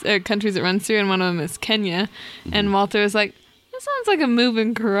continents, countries it runs through, and one of them is Kenya. And Walter was like, that sounds like a move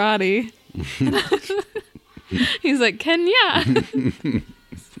in karate. He's like, Kenya!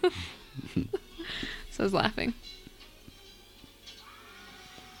 So I was laughing.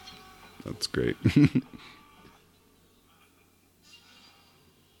 That's great.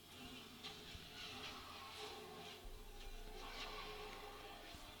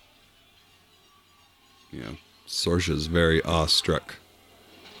 Yeah, Sorsha's very awestruck.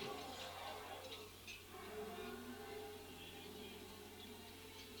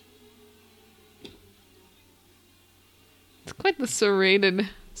 It's quite the serrated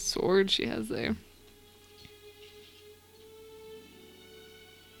sword she has there.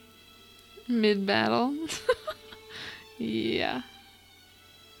 Mid-battle. Yeah.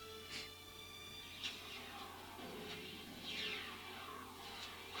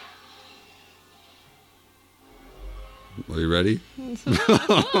 Are you ready?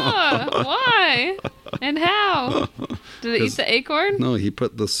 Ah, why? And how? Did it eat 'Cause- the acorn? No, he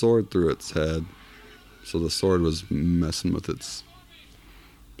put the sword through its head. So the sword was messing with its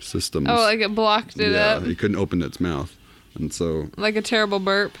systems. Oh, like it blocked it yeah, up. he couldn't open its mouth. And so Like a terrible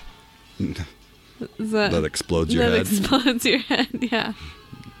burp. Is that explodes your that head. explodes your head, yeah.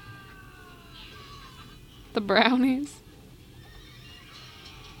 The brownies.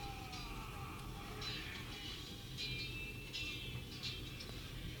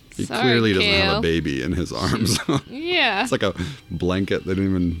 He Sorry, clearly doesn't have Kale. a baby in his arms. Yeah. It's like a blanket. They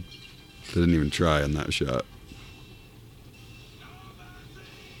didn't even try in that shot.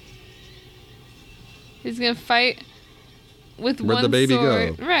 He's gonna fight with Where'd one the baby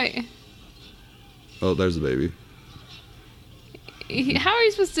sword. go? Right. Oh, there's the baby. How are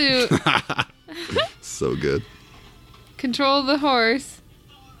you supposed to So good. control the horse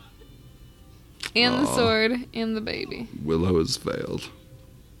and the Aw. sword and the baby? Willow has failed.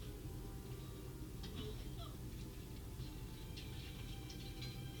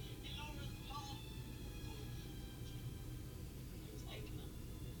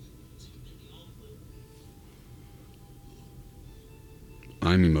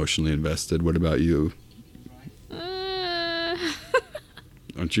 I'm emotionally invested. What about you?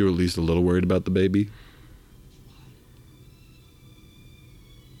 Aren't you at least a little worried about the baby?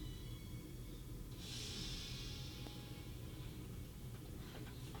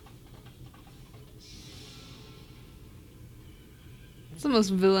 It's the most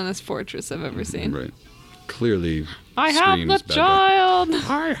villainous fortress I've ever seen. Right. Clearly. I have the screams bad guy. child.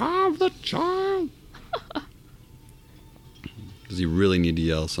 I have the child. Does he really need to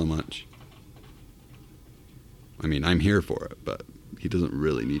yell so much? I mean, I'm here for it, but he doesn't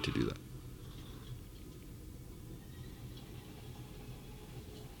really need to do that.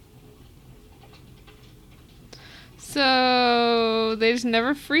 So they just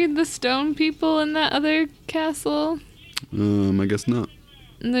never freed the stone people in that other castle. I guess not.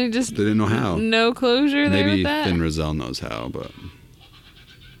 And they just They didn't know how. no closure there Maybe with that. Finn Rizal knows how, but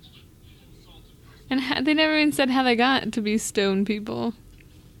And they never even said how they got to be stone people.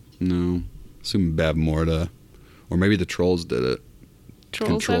 no. Assume Bab Morda, or maybe the trolls did it.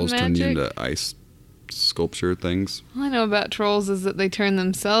 Trolls Trolls have turned you magic. into ice sculpture things. All I know about trolls is that they turn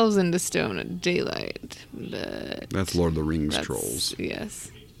themselves into stone at daylight. But That's Lord of the Rings that's- trolls. Yes.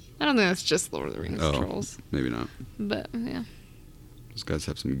 I don't think that's just Lord of the Rings Oh. trolls. Maybe not. But yeah. Those guys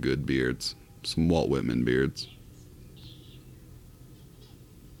have some good beards. Some Walt Whitman beards.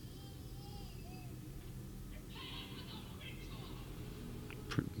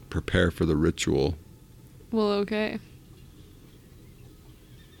 Prepare for the ritual. Well, okay.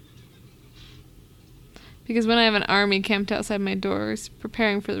 Because when I have an army camped outside my doors,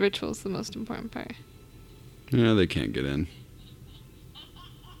 preparing for the ritual is the most important part. Yeah, they can't get in.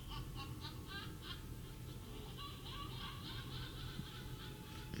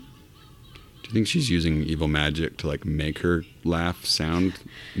 Do you think she's using evil magic to like make her laugh sound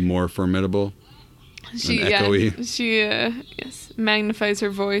more formidable? She echoey. she yes, magnifies her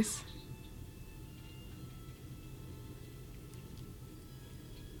voice.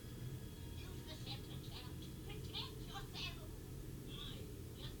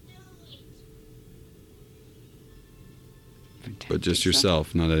 But just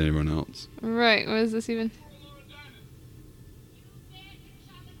yourself, not anyone else. Right, what is this even?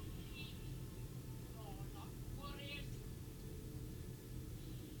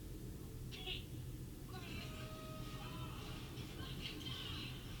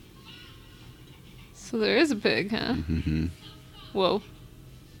 So there is a pig, huh? Hmm. Whoa.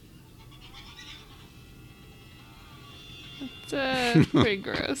 It's pretty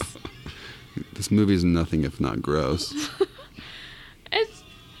gross. This movie's nothing if not gross. It's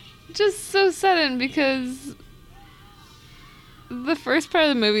just so sudden because the first part of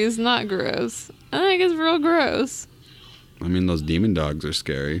the movie is not gross. And then it gets real gross. I mean, those demon dogs are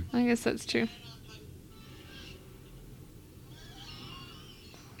scary. I guess that's true.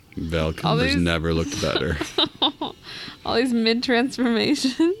 Val Kilmer's these- never looked better. All these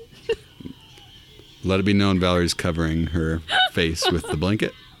mid-transformations. Let it be known Valerie's covering her face with the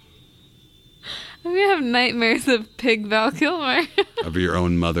blanket I'm gonna have nightmares of Pig Val Kilmer. of your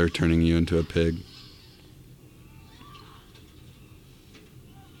own mother turning you into a pig.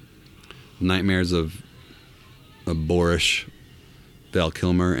 Nightmares of a boorish Val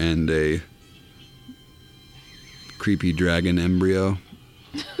Kilmer and a creepy dragon embryo.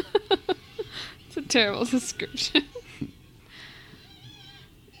 It's a terrible description.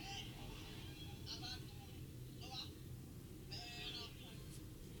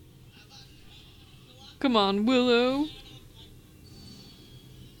 Come on, Willow.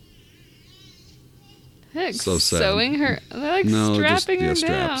 Heck, So sad. sewing her. They're like No, just strapping her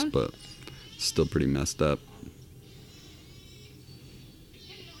straps, down. but still pretty messed up.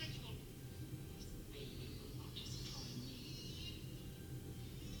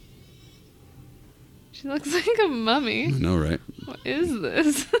 She looks like a mummy. I know, right? What is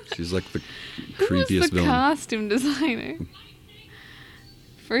this? She's like the Who is creepiest the villain. costume designer?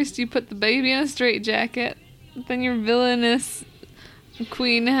 First you put the baby in a straitjacket, then your villainous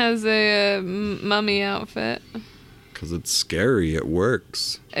queen has a mummy outfit. Because it's scary. It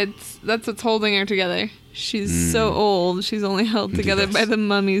works. That's what's holding her together. She's so old, she's only held together Yes. by the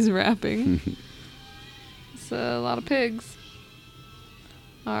mummy's wrapping. It's a lot of pigs.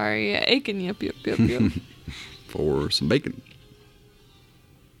 Are you aching? Yep. For some bacon.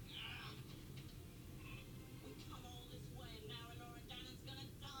 We come all this way and now Elora Dannon's gonna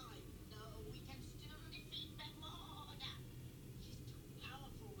die. No, we can still defeat them all. She's too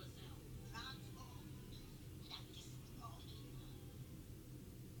powerful, Roselle. Transform and destroy.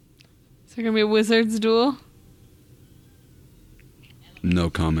 Is there gonna be a wizard's duel? No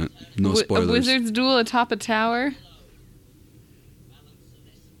comment. No A spoilers. wizard's duel atop a tower?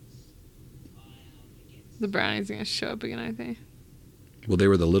 The brownies are gonna show up again, I think. Well, they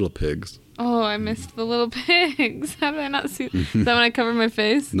were the little pigs. Oh, I missed the little pigs. How did I not see? Is that when I covered my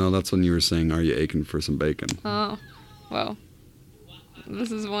face? No, that's when you were saying, "Are you aching for some bacon?" Oh, well.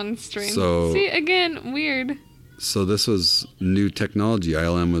 This is one string. So- See, again, weird. So this was new technology.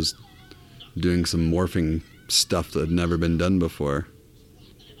 ILM was doing some morphing stuff that had never been done before.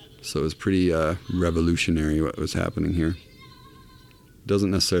 So it was pretty revolutionary what was happening here. Doesn't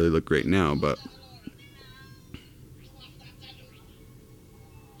necessarily look great now, but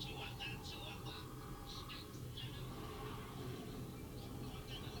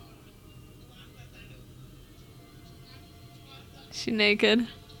She naked.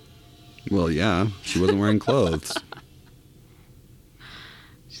 well, yeah, she wasn't wearing clothes.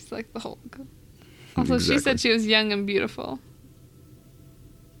 She's like the Hulk. Also, she Exactly. said she was young and beautiful.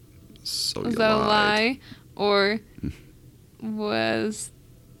 So Was you that a lied. lie? Or was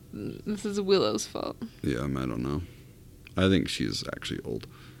this is Willow's fault? Yeah, I don't know. I think she's actually old.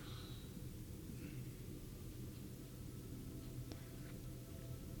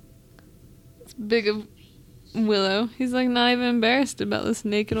 It's big of Willow. He's like not even embarrassed about this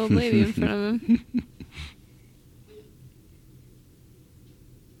naked old lady in front of him.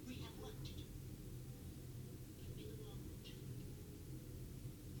 We have work to do. Give me the wand.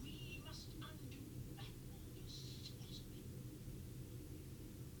 We must undo Backwater's sorcery.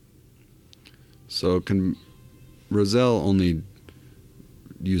 So can Roselle only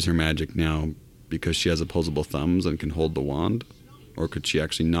use her magic now because she has opposable thumbs and can hold the wand? Or could she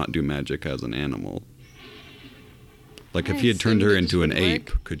actually not do magic as an animal? Like if I he had turned her assumed it just into an wouldn't ape,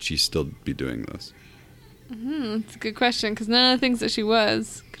 work. could she still be doing this? That's a good question because none of the things that she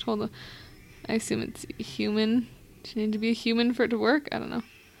was could hold. I assume it's human. She need to be a human for it to work. I don't know.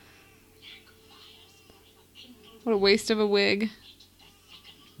 What a waste of a wig.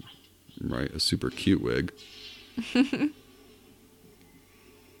 Right, a super cute wig.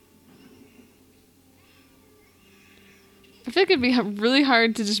 I feel like it'd be really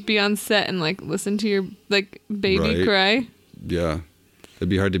hard to just be on set and like listen to your like baby Right. cry. Yeah. It'd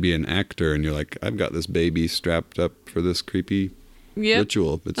be hard to be an actor and you're like, I've got this baby strapped up for this creepy Yep.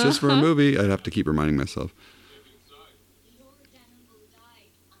 ritual. It's just for a movie. I'd have to keep reminding myself. Elora Dannon will die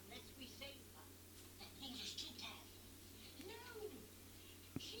unless we save her. That wand is too powerful. No!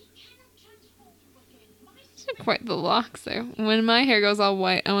 She cannot transform again. My Quite the locks there. When my hair goes all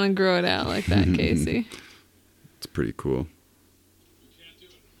white, I want to grow it out like that, Casey. It's pretty cool.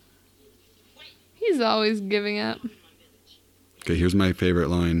 He's always giving up. Okay, here's my favorite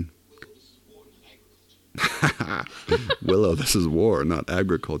line. Willow, this is war, not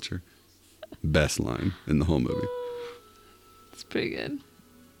agriculture. Best line in the whole movie. It's pretty good.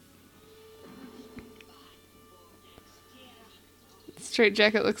 Straight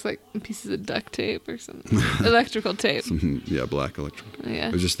jacket looks like pieces of duct tape or something. Electrical tape. Yeah, black electric. Yeah.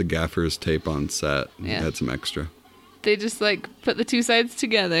 It was just the gaffer's tape on set. Yeah. Had some extra. They just like put the two sides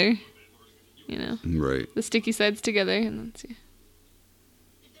together. You know, Right. the sticky sides together, and then see.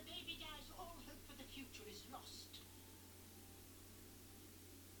 If the baby dies, all hope for the future is lost.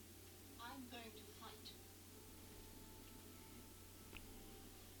 I'm going to fight.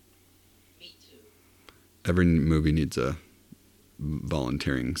 Me too. Every movie needs a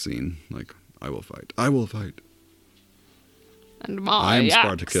volunteering scene. Like, I will fight. I will fight. And I am axe.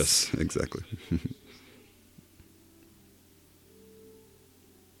 Spartacus. Exactly.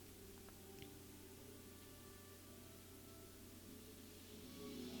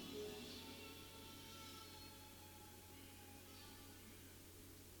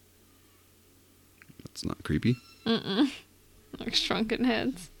 That's not creepy. Like shrunken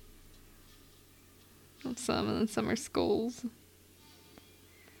heads. Some, and then some are skulls.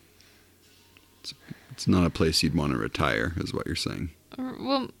 It's not a place you'd want to retire, is what you're saying.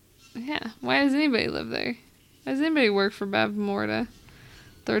 Well, yeah. Why does anybody live there? Why does anybody work for Bavmorda?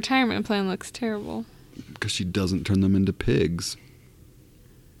 The retirement plan looks terrible. Because she doesn't turn them into pigs.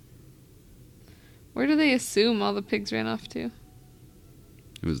 Where do they assume all the pigs ran off to?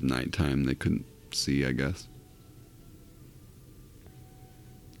 It was nighttime. They couldn't see, I guess.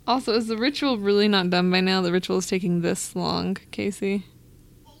 Also, is the ritual really not done by now? The ritual is taking this long, Casey.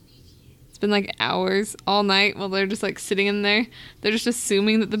 It's been like hours, all night, while they're just like sitting in there. They're just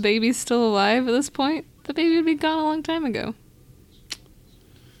assuming that the baby's still alive at this point. The baby would be gone a long time ago.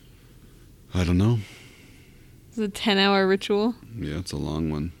 I don't know. It's a 10-hour ritual. Yeah, it's a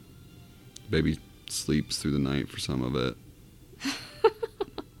long one. Baby sleeps through the night for some of it.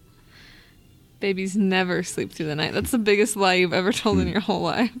 Babies never sleep through the night. That's the biggest lie you've ever told in your whole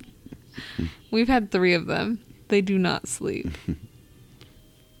life. We've had 3 of them. They do not sleep.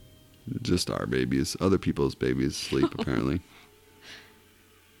 Just our babies. Other people's babies sleep, apparently.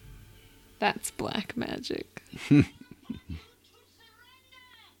 That's black magic.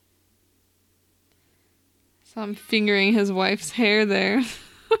 So I'm fingering his wife's hair there.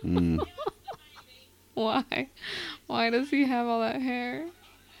 Mm. Why? Why does he have all that hair?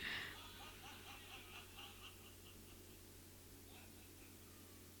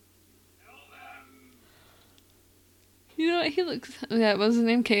 You know what? He looks... Yeah, what was his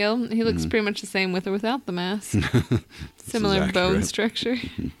name? Kale? He looks pretty much the same with or without the mask. Similar is bone accurate. structure.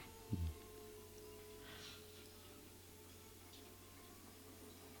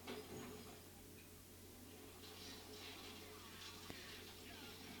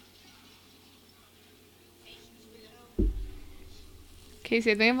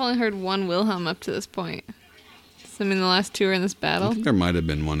 Casey, I think I've only heard one Wilhelm up to this point. So, I mean, the last 2 are in this I battle. think there might have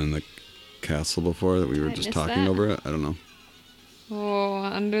been one in the castle before that we were I just missed talking that. over it. I don't know. Oh,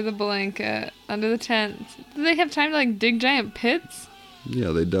 under the blanket, under the tent. Do they have time to, like, dig giant pits? Yeah,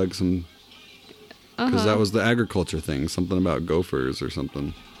 they dug some... Because that was the agriculture thing. Something about gophers or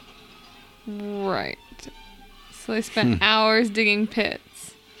something. Right. So they spent hours digging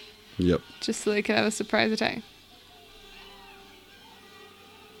pits Yep. just so they could have a surprise attack.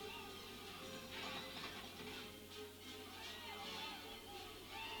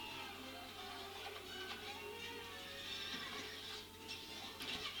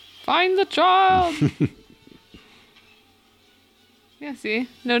 Find the child! Yeah, see?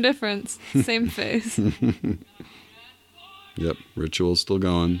 No difference. Same face. Yep. Ritual's still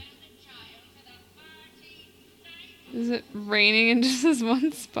going. Is it raining in just this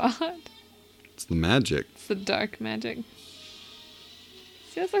one spot? It's the magic. It's the dark magic.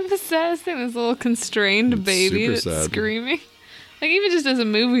 See, that's like the saddest thing. This little constrained It's baby super that's sad. screaming. Like, even just as a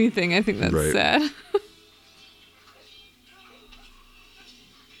movie thing, I think that's Right. sad.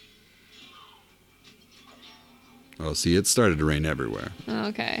 Oh, see, it started to rain everywhere.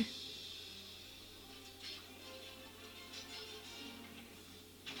 Okay.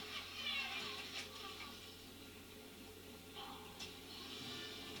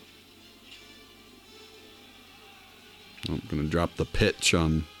 Oh, I'm going to drop the pitch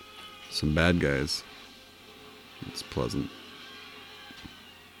on some bad guys. It's pleasant.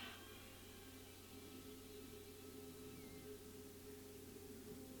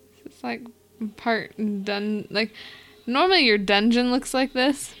 It's like part done. Like, normally your dungeon looks like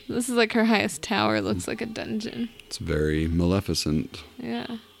this. This is like her highest tower looks like a dungeon. It's very Maleficent.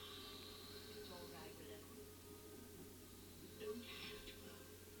 Yeah.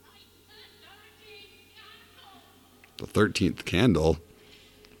 The 13th candle.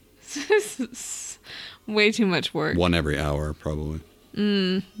 This is way too much work. One every hour, probably.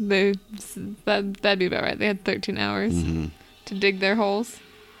 That'd be about right. They had 13 hours to dig their holes.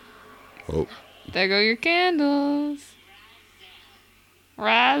 Oh, There go your candles.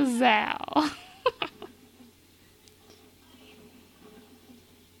 Razzle.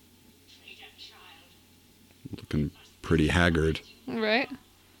 looking pretty haggard. Right?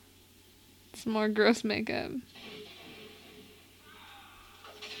 Some more gross makeup.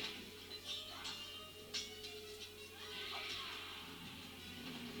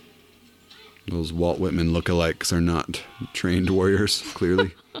 Those Walt Whitman lookalikes are not trained warriors,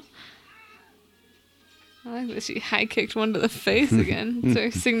 clearly. I like that she high kicked one to the face again. It's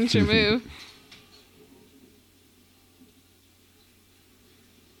her signature move.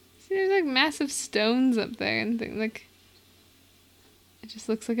 See, there's like massive stones up there and things like. It just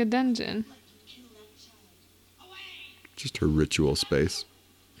looks like a dungeon. Just her ritual space.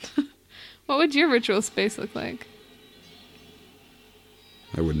 What would your ritual space look like?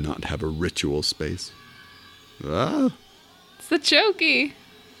 I would not have a ritual space. Ah, It's the chokey.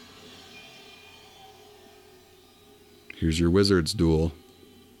 Here's your wizard's duel.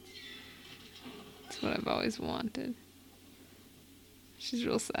 That's what I've always wanted. She's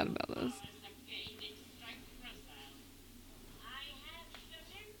real sad about this.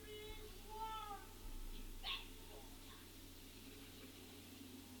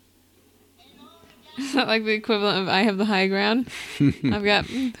 Is that like the equivalent of I have the high ground? I've got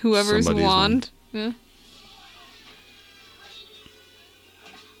whoever's Somebody's wand. Yeah.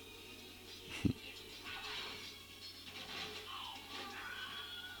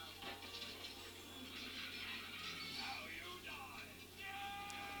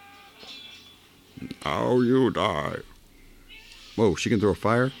 Oh, you die. Whoa, she can throw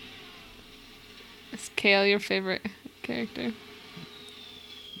fire? Is Kale your favorite character?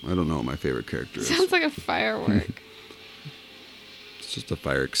 I don't know what my favorite character is. Sounds like a firework. It's just a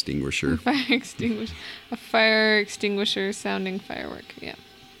fire extinguisher. A fire extinguisher sounding firework. Yeah.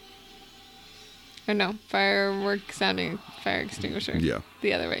 Or no, firework sounding fire extinguisher. Yeah.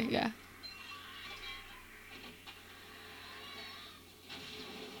 The other way. Yeah.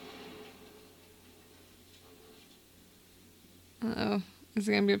 Uh-oh. Is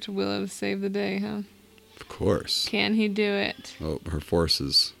it going to be up to Willow to save the day, huh? Of course. Can he do it? Oh, her force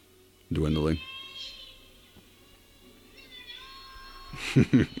is dwindling.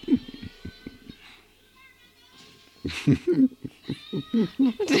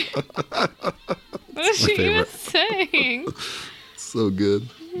 What is she even saying? So good.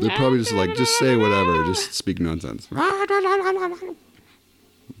 They're probably just like, just say whatever. Just speak nonsense.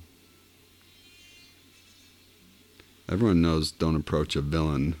 Everyone knows don't approach a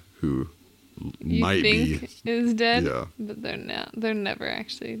villain who You might think be. is dead? Yeah. But they're not. They're never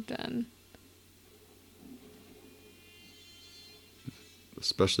actually done.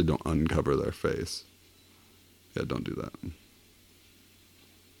 Especially don't uncover their face. Yeah, don't do that.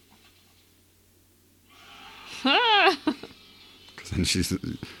 Because then she's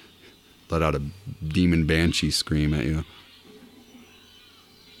let out a demon banshee scream at you.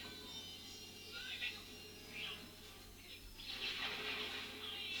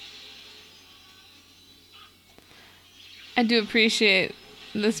 I do appreciate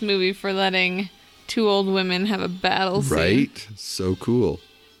this movie for letting two old women have a battle scene. Right? So cool.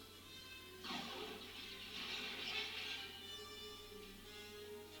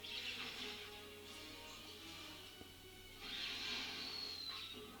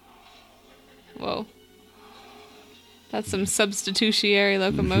 Whoa. That's some substitutionary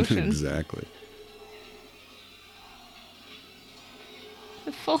locomotion. Exactly.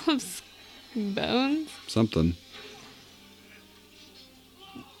 Full of bones. Something.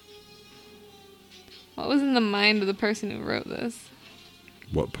 What was in the mind of the person who wrote this?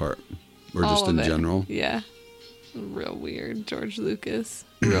 What part? Or All just of in it. general? Yeah. Real weird. George Lucas.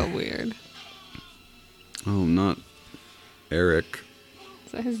 Real weird. Oh, not Eric.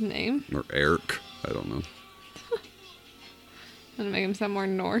 Is that his name? Or Eric. I don't know. I'm gonna make him sound more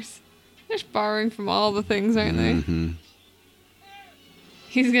Norse. They're just borrowing from all the things, aren't they? Mm-hmm.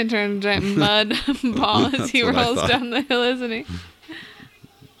 He's gonna turn into a giant mud ball as he That's what I rolls thought. down the hill, isn't he?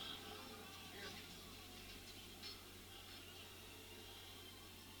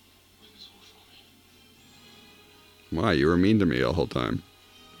 Why? You were mean to me the whole time.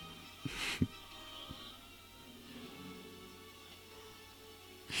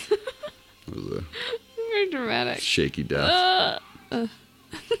 That was a Very dramatic. shaky death. Just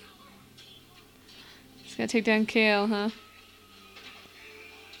gotta take down Kale, huh?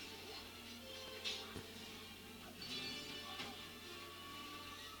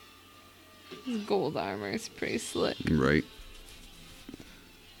 His gold armor is pretty slick. Right.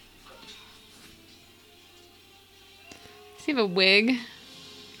 Does he have a wig?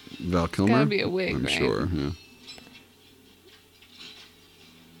 Val Kilmer? gotta be a wig, I'm right? sure, yeah.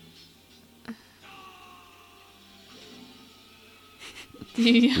 Do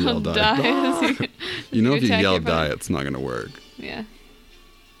you yell Yell die? die. as You know, if you attack yell your die, opponent? it's not going to work. Yeah.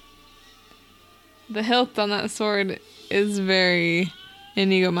 The hilt on that sword is very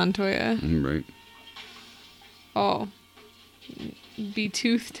Inigo Montoya. Right. Oh.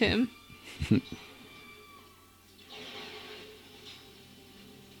 Betoothed him.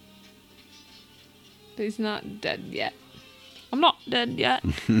 But he's not dead yet. I'm not dead yet.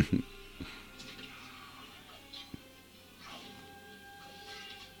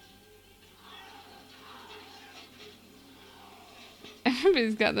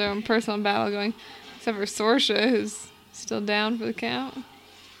 Everybody's got their own personal battle going, except for Sorsha, who's still down for the count.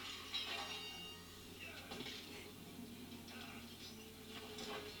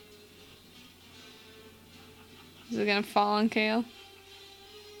 Is it gonna fall on Kale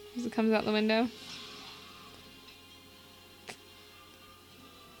as it comes out the window?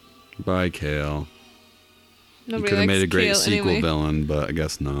 Bye, Kale. He Nobody could have likes made a great kale sequel anyway. villain, but I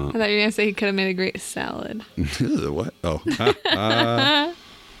guess I not. thought you were gonna say he could have made a great salad. What? Oh.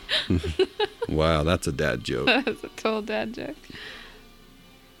 Wow, that's a dad joke. That's a total dad joke.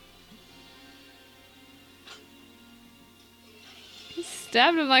 He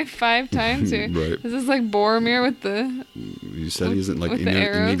stabbed him like 5 times here. Right. Is this like Boromir with the? You said he isn't like With the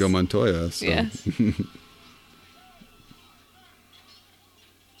arrows? Inigo Montoya. So. Yes.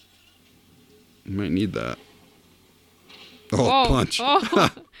 You might need that. Oh, Whoa. punch. Oh.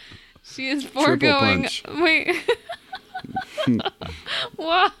 She is foregoing. punch. Wait.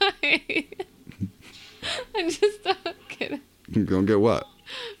 Why? I just don't get it. You're gonna get what?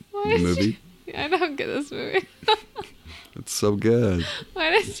 Why The did movie? She, I don't get this movie. It's so good.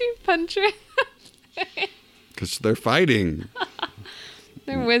 Why did she punch her? Because they're fighting.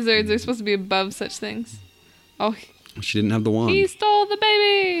 They're wizards. They're supposed to be above such things. Oh, She didn't have the wand. he stole the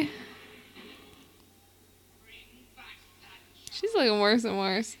baby. She's looking worse and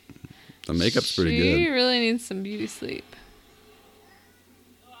worse. The makeup's pretty She good. really needs some beauty sleep.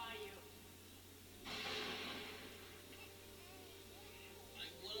 Who are you?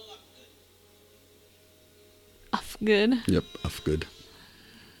 Uff, good. Yep, off good.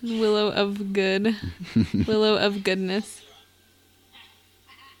 Willow of good. Willow of goodness.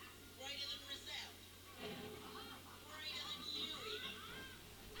 Brighter than Rizal. Brighter than you even.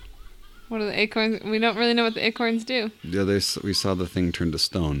 What are the acorns? We don't really know what the acorns do. Yeah, we saw the thing turn to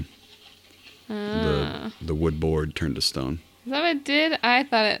stone. Ah. The wood board turned to stone. Is that what it did? I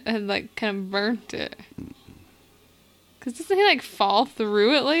thought it had like kind of burnt it. Cause doesn't he like fall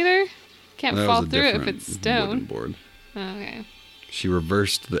through it later? Can't That fall was a through it if different it's wooden stone. board. Okay. She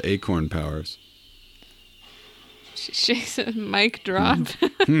reversed the acorn powers. She shakes it. Mic drop.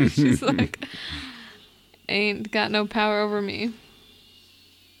 She's like, ain't got no power over me. Now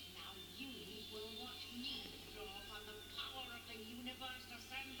you will watch me draw upon the power of the universe to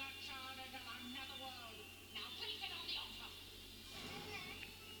send the child into another world. Now place it on the altar.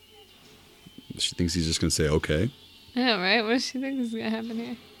 She thinks he's just gonna say, "Okay, I know, right? What does she think is gonna happen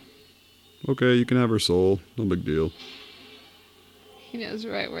here? okay, you can have her soul. No big deal." He knows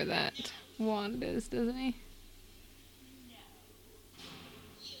right where that wand is, doesn't he?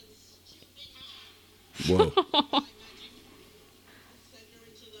 Whoa. Send her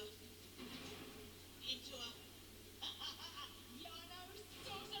into a into a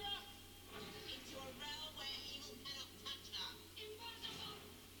realm where evil cannot touch her. Impossible!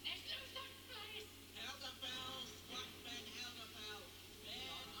 Let's lose that place! Elderfell, what Ben Elderfell? Ben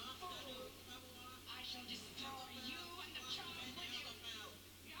after I shall destroy you and the child with you.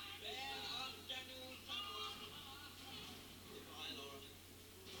 Ben after Goodbye, Laura.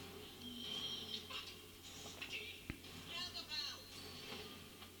 Elderfell!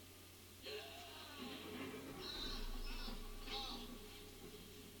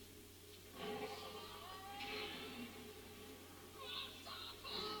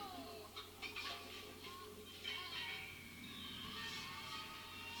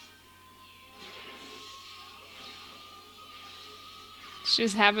 She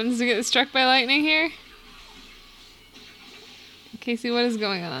just happens to get struck by lightning here. Casey, what is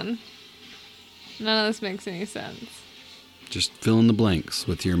going on? None of this makes any sense. Just fill in the blanks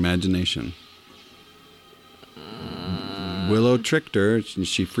with your imagination. Willow tricked her. and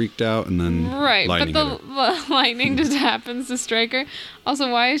She freaked out, and then Right, lightning but hit her. the lightning just happens to strike her. Also,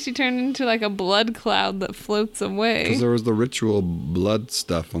 why is she turned into like a blood cloud that floats away? Because there was the ritual blood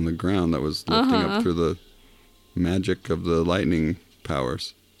stuff on the ground that was lifting up through the magic of the lightning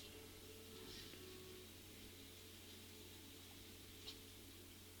powers.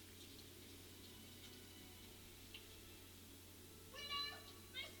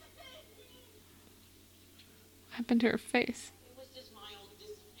 What happened to her face? It was just my old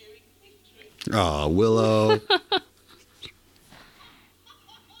disappearing picture. Aw, Willow.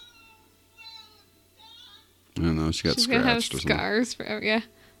 I don't know. She got She's gonna have scratched or something. scars forever. Yeah,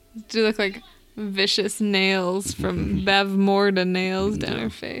 do look like vicious nails from Bev Morda nails down Yeah. her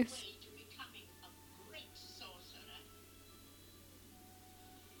face. To becoming a great sorcerer.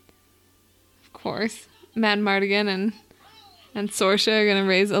 Of course, Mad Mardigan and Sorsha are gonna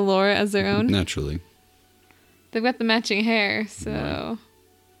raise Alora as their own. Naturally. They've got the matching hair, so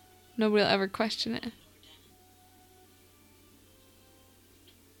nobody will ever question it.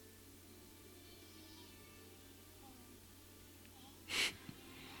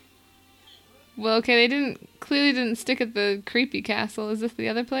 Well, okay, they clearly didn't stick at the creepy castle. Is this the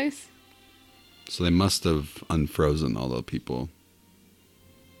other place? So they must have unfrozen all the people.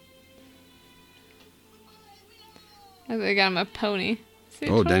 Oh, they got him a pony. See,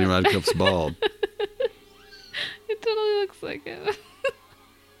 Oh, totally- Daniel Radcliffe's bald. It totally looks like it.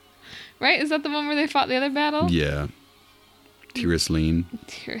 Right? Is that the one where they fought the other battle? Yeah. Tyrosline.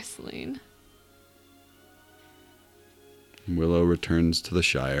 Tyrosline. Willow returns to the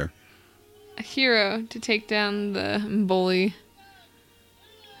Shire. A hero to take down the bully,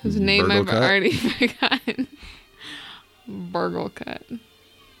 whose name I've Burglecut? already forgotten. Burglecut.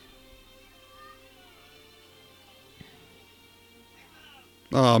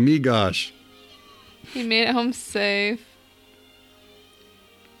 Oh, me gosh. He made it home safe.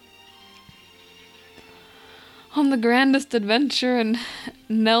 On the grandest adventure and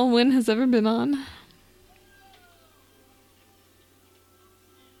Nelwyn has ever been on.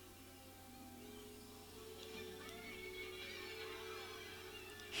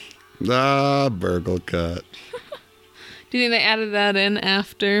 Ah, Burglecut. Do you think they added that in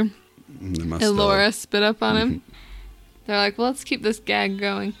after They must have. Elora spit up on him? They're like, well, let's keep this gag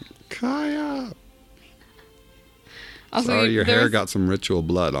going. Kaya. Also, Sorry, your there hair was- got some ritual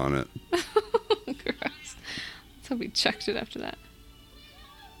blood on it. Gross. Let's hope we checked it after that.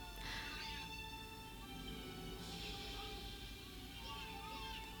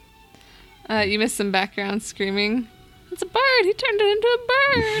 You missed some background screaming. It's a bird! He turned it into a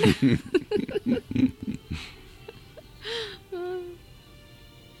bird!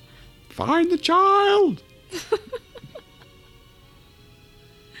 Find the child.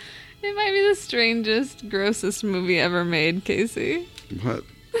 It might be the strangest, grossest movie ever made, Casey. What?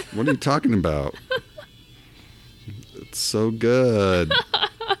 What are you talking about? It's so good.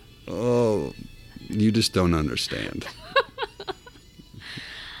 Oh, you just don't understand.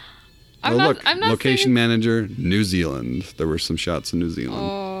 I'm Oh, not, look, I'm not location saying- manager, New Zealand. There were some shots in New Zealand.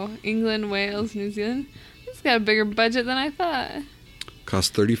 Oh, England, Wales, New Zealand. It's got a bigger budget than I thought.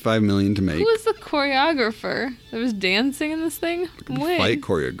 Cost $35 million to make. Who was the choreographer? There was dancing in this thing? When? Fight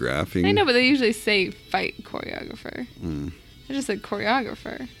choreographing. I know, but they usually say fight choreographer. Mm. I just said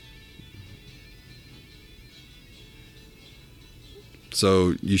choreographer.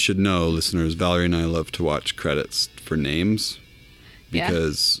 So you should know, listeners, Valerie and I love to watch credits for names Yeah.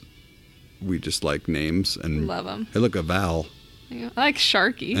 because we just like names. And Love them. hey, look, a Val. I like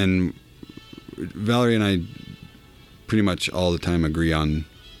Sharky. And Valerie and I pretty much all the time agree on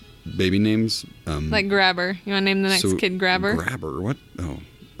baby names. Like Grabber. You want to name the next so kid Grabber? Grabber? What? Oh,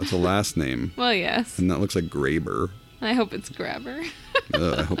 that's a last name. Well, yes. And that looks like Graber. I hope it's Grabber.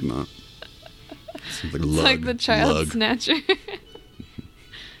 I hope not. Sounds like It's lug. like the child Lug. snatcher.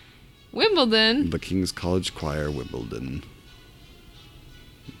 Wimbledon. The King's College Choir, Wimbledon.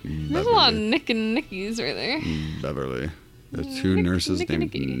 There's a lot of Nick and Nickies right there. Beverly. There's two Nick- nurses Nicky,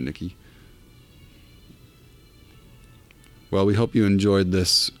 named Nicky. Nikki. Well, we hope you enjoyed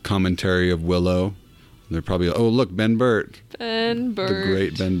this commentary of Willow. They're probably, oh, look, Ben Burt. Ben Burt. The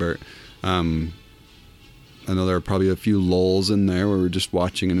great Ben Burt. I know there are probably a few lulls in there where we're just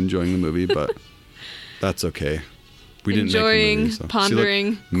watching and enjoying the movie, but that's okay. We didn't Enjoying, make the movie. So.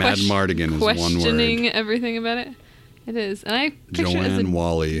 pondering, See, look, Mad Mardigan is one questioning word. everything about it. It is. And I picture it as a Joanne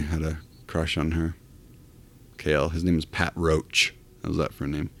Wally had a crush on her. Kale. His name is Pat Roach. How's that for a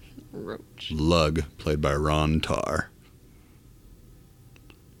name? roach. Lug, played by Ron Tarr.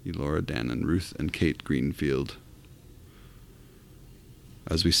 Elora Danan, Ruth and Kate Greenfield.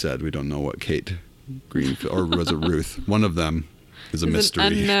 As we said, we don't know what Kate Greenfield, or was it Ruth? One of them is a It's mystery.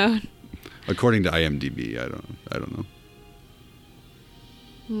 an unknown. According to IMDb, I don't know.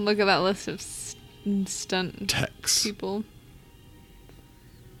 Look at that list of stunt Tex. people.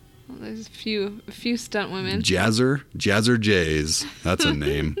 Well, there's a few stunt women. Jazzer Jays. That's a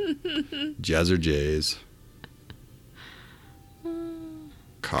name. Jazzer Jays.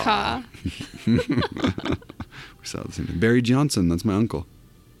 Ka. We saw the same thing. Barry Johnson, that's my uncle.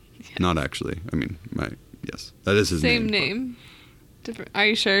 Not actually. I mean, yes. That is his Same name. name. Different. Are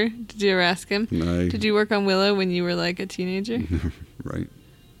you sure? Did you ever ask him? I- Did you work on Willow when you were like a teenager? Right.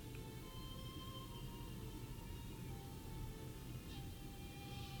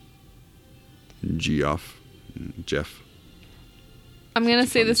 Jeff. I'm gonna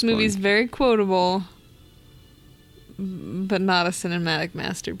say fun this movie's spelling. very quotable, but not a cinematic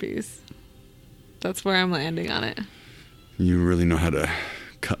masterpiece. That's where I'm landing on it. You really know how to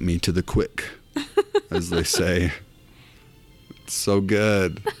cut me to the quick, as they say. It's so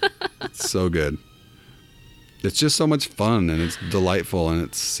good. It's so good. It's just so much fun, and it's delightful, and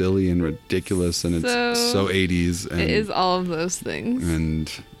it's silly and ridiculous, and it's so 80s. And, It is all of those things,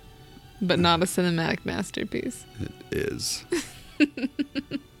 And but not a cinematic masterpiece. it is. I'm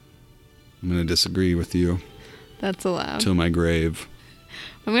going to disagree with you That's allowed. till my grave.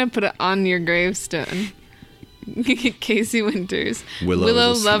 I'm gonna put it on your gravestone. Casey Winters.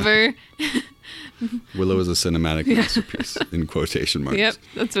 Willow is a lover. Willow is a cinematic masterpiece in quotation marks. Yep,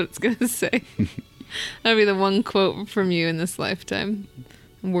 that's what it's going to say. That'll be the one quote from you in this lifetime.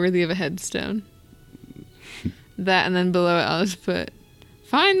 Worthy of a headstone. That, and then below it, I'll just put,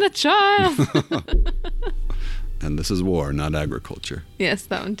 find the child. And this is war, not agriculture. Yes,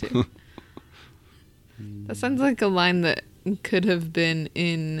 that one too. That sounds like a line that could have been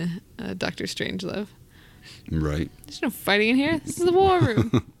in Doctor Strangelove. Right. There's no fighting in here. This is the war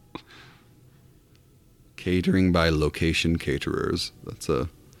room. Catering by Location Caterers. It's a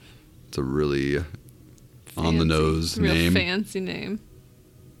really on the nose Real name. fancy name.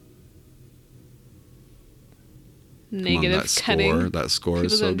 Come on, Negative that cutting. score. That score People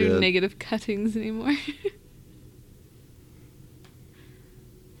is so don't do good. negative cuttings anymore.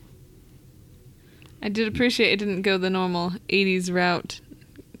 I did appreciate it didn't go the normal 80s route,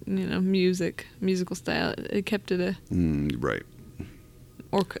 musical style. It kept it a Right.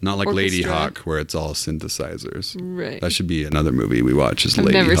 orchestra. Not like Lady Hawk, where it's all synthesizers. Right. That should be another movie we watch. Is I've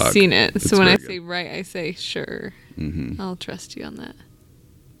Lady never Hawk. seen it, It's so when I very say good. right, I say sure. Mhm. I'll trust you on that.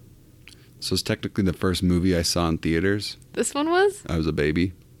 So it's technically the first movie I saw in theaters. This one was? I was a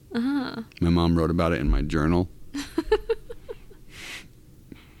baby. Uh-huh. My mom wrote about it in my journal.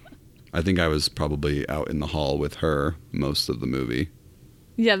 I think I was probably out in the hall with her most of the movie.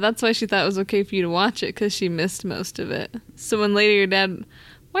 Yeah, that's why she thought it was okay for you to watch it, because she missed most of it. So when later your dad,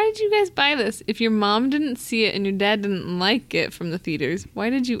 why did you guys buy this? If your mom didn't see it and your dad didn't like it from the theaters, why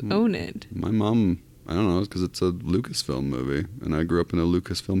did you own it? My mom, I don't know, it's because it's a Lucasfilm movie, and I grew up in a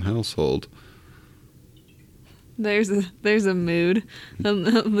Lucasfilm household. There's a mood. A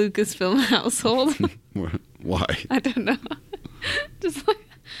Lucasfilm household. Why? I don't know. Just like,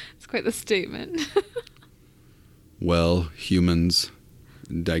 it's quite the statement. Well, humans,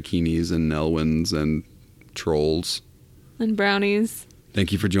 Daikinis and Nelwyns and trolls. And brownies.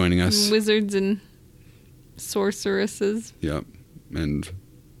 Thank you for joining us. And wizards and sorceresses. Yep. And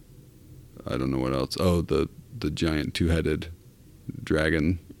I don't know what else. Oh, the giant two-headed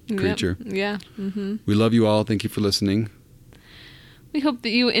dragon creature. Yep. Yeah. Mm-hmm. We love you all. Thank you for listening. We hope that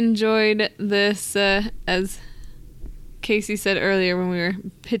you enjoyed this, as Casey said earlier when we were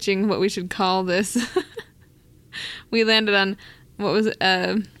pitching what we should call this. We landed on, what was it?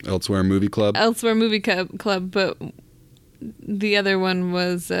 Elsewhere Movie Club. Elsewhere Movie Club, but the other one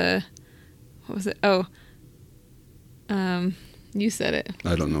was, what was it? Oh, you said it.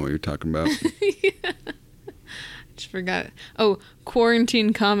 I don't know what you're talking about. Just forgot it. Oh,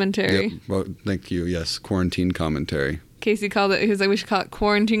 Quarantine Commentary. Yep. Well, thank you. Yes, Quarantine Commentary. Casey called it, he was like, we should call it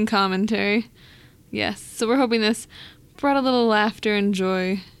Quarantine Commentary. Yes, so we're hoping this brought a little laughter and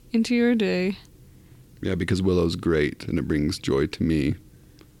joy into your day. Yeah, because Willow's great, and it brings joy to me.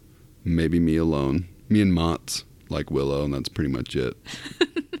 Maybe me alone. Me and Mott's like Willow, and that's pretty much it.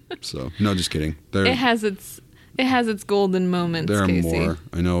 So, no, just kidding. It has its golden moments, There are Casey. more.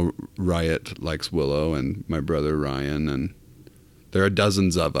 I know Riot likes Willow, and my brother Ryan, and there are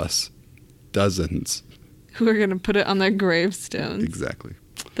dozens of us. Dozens. Who are going to put it on their gravestones. Exactly.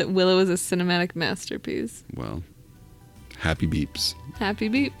 That Willow is a cinematic masterpiece. Well, happy beeps. Happy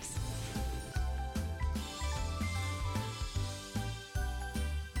beeps.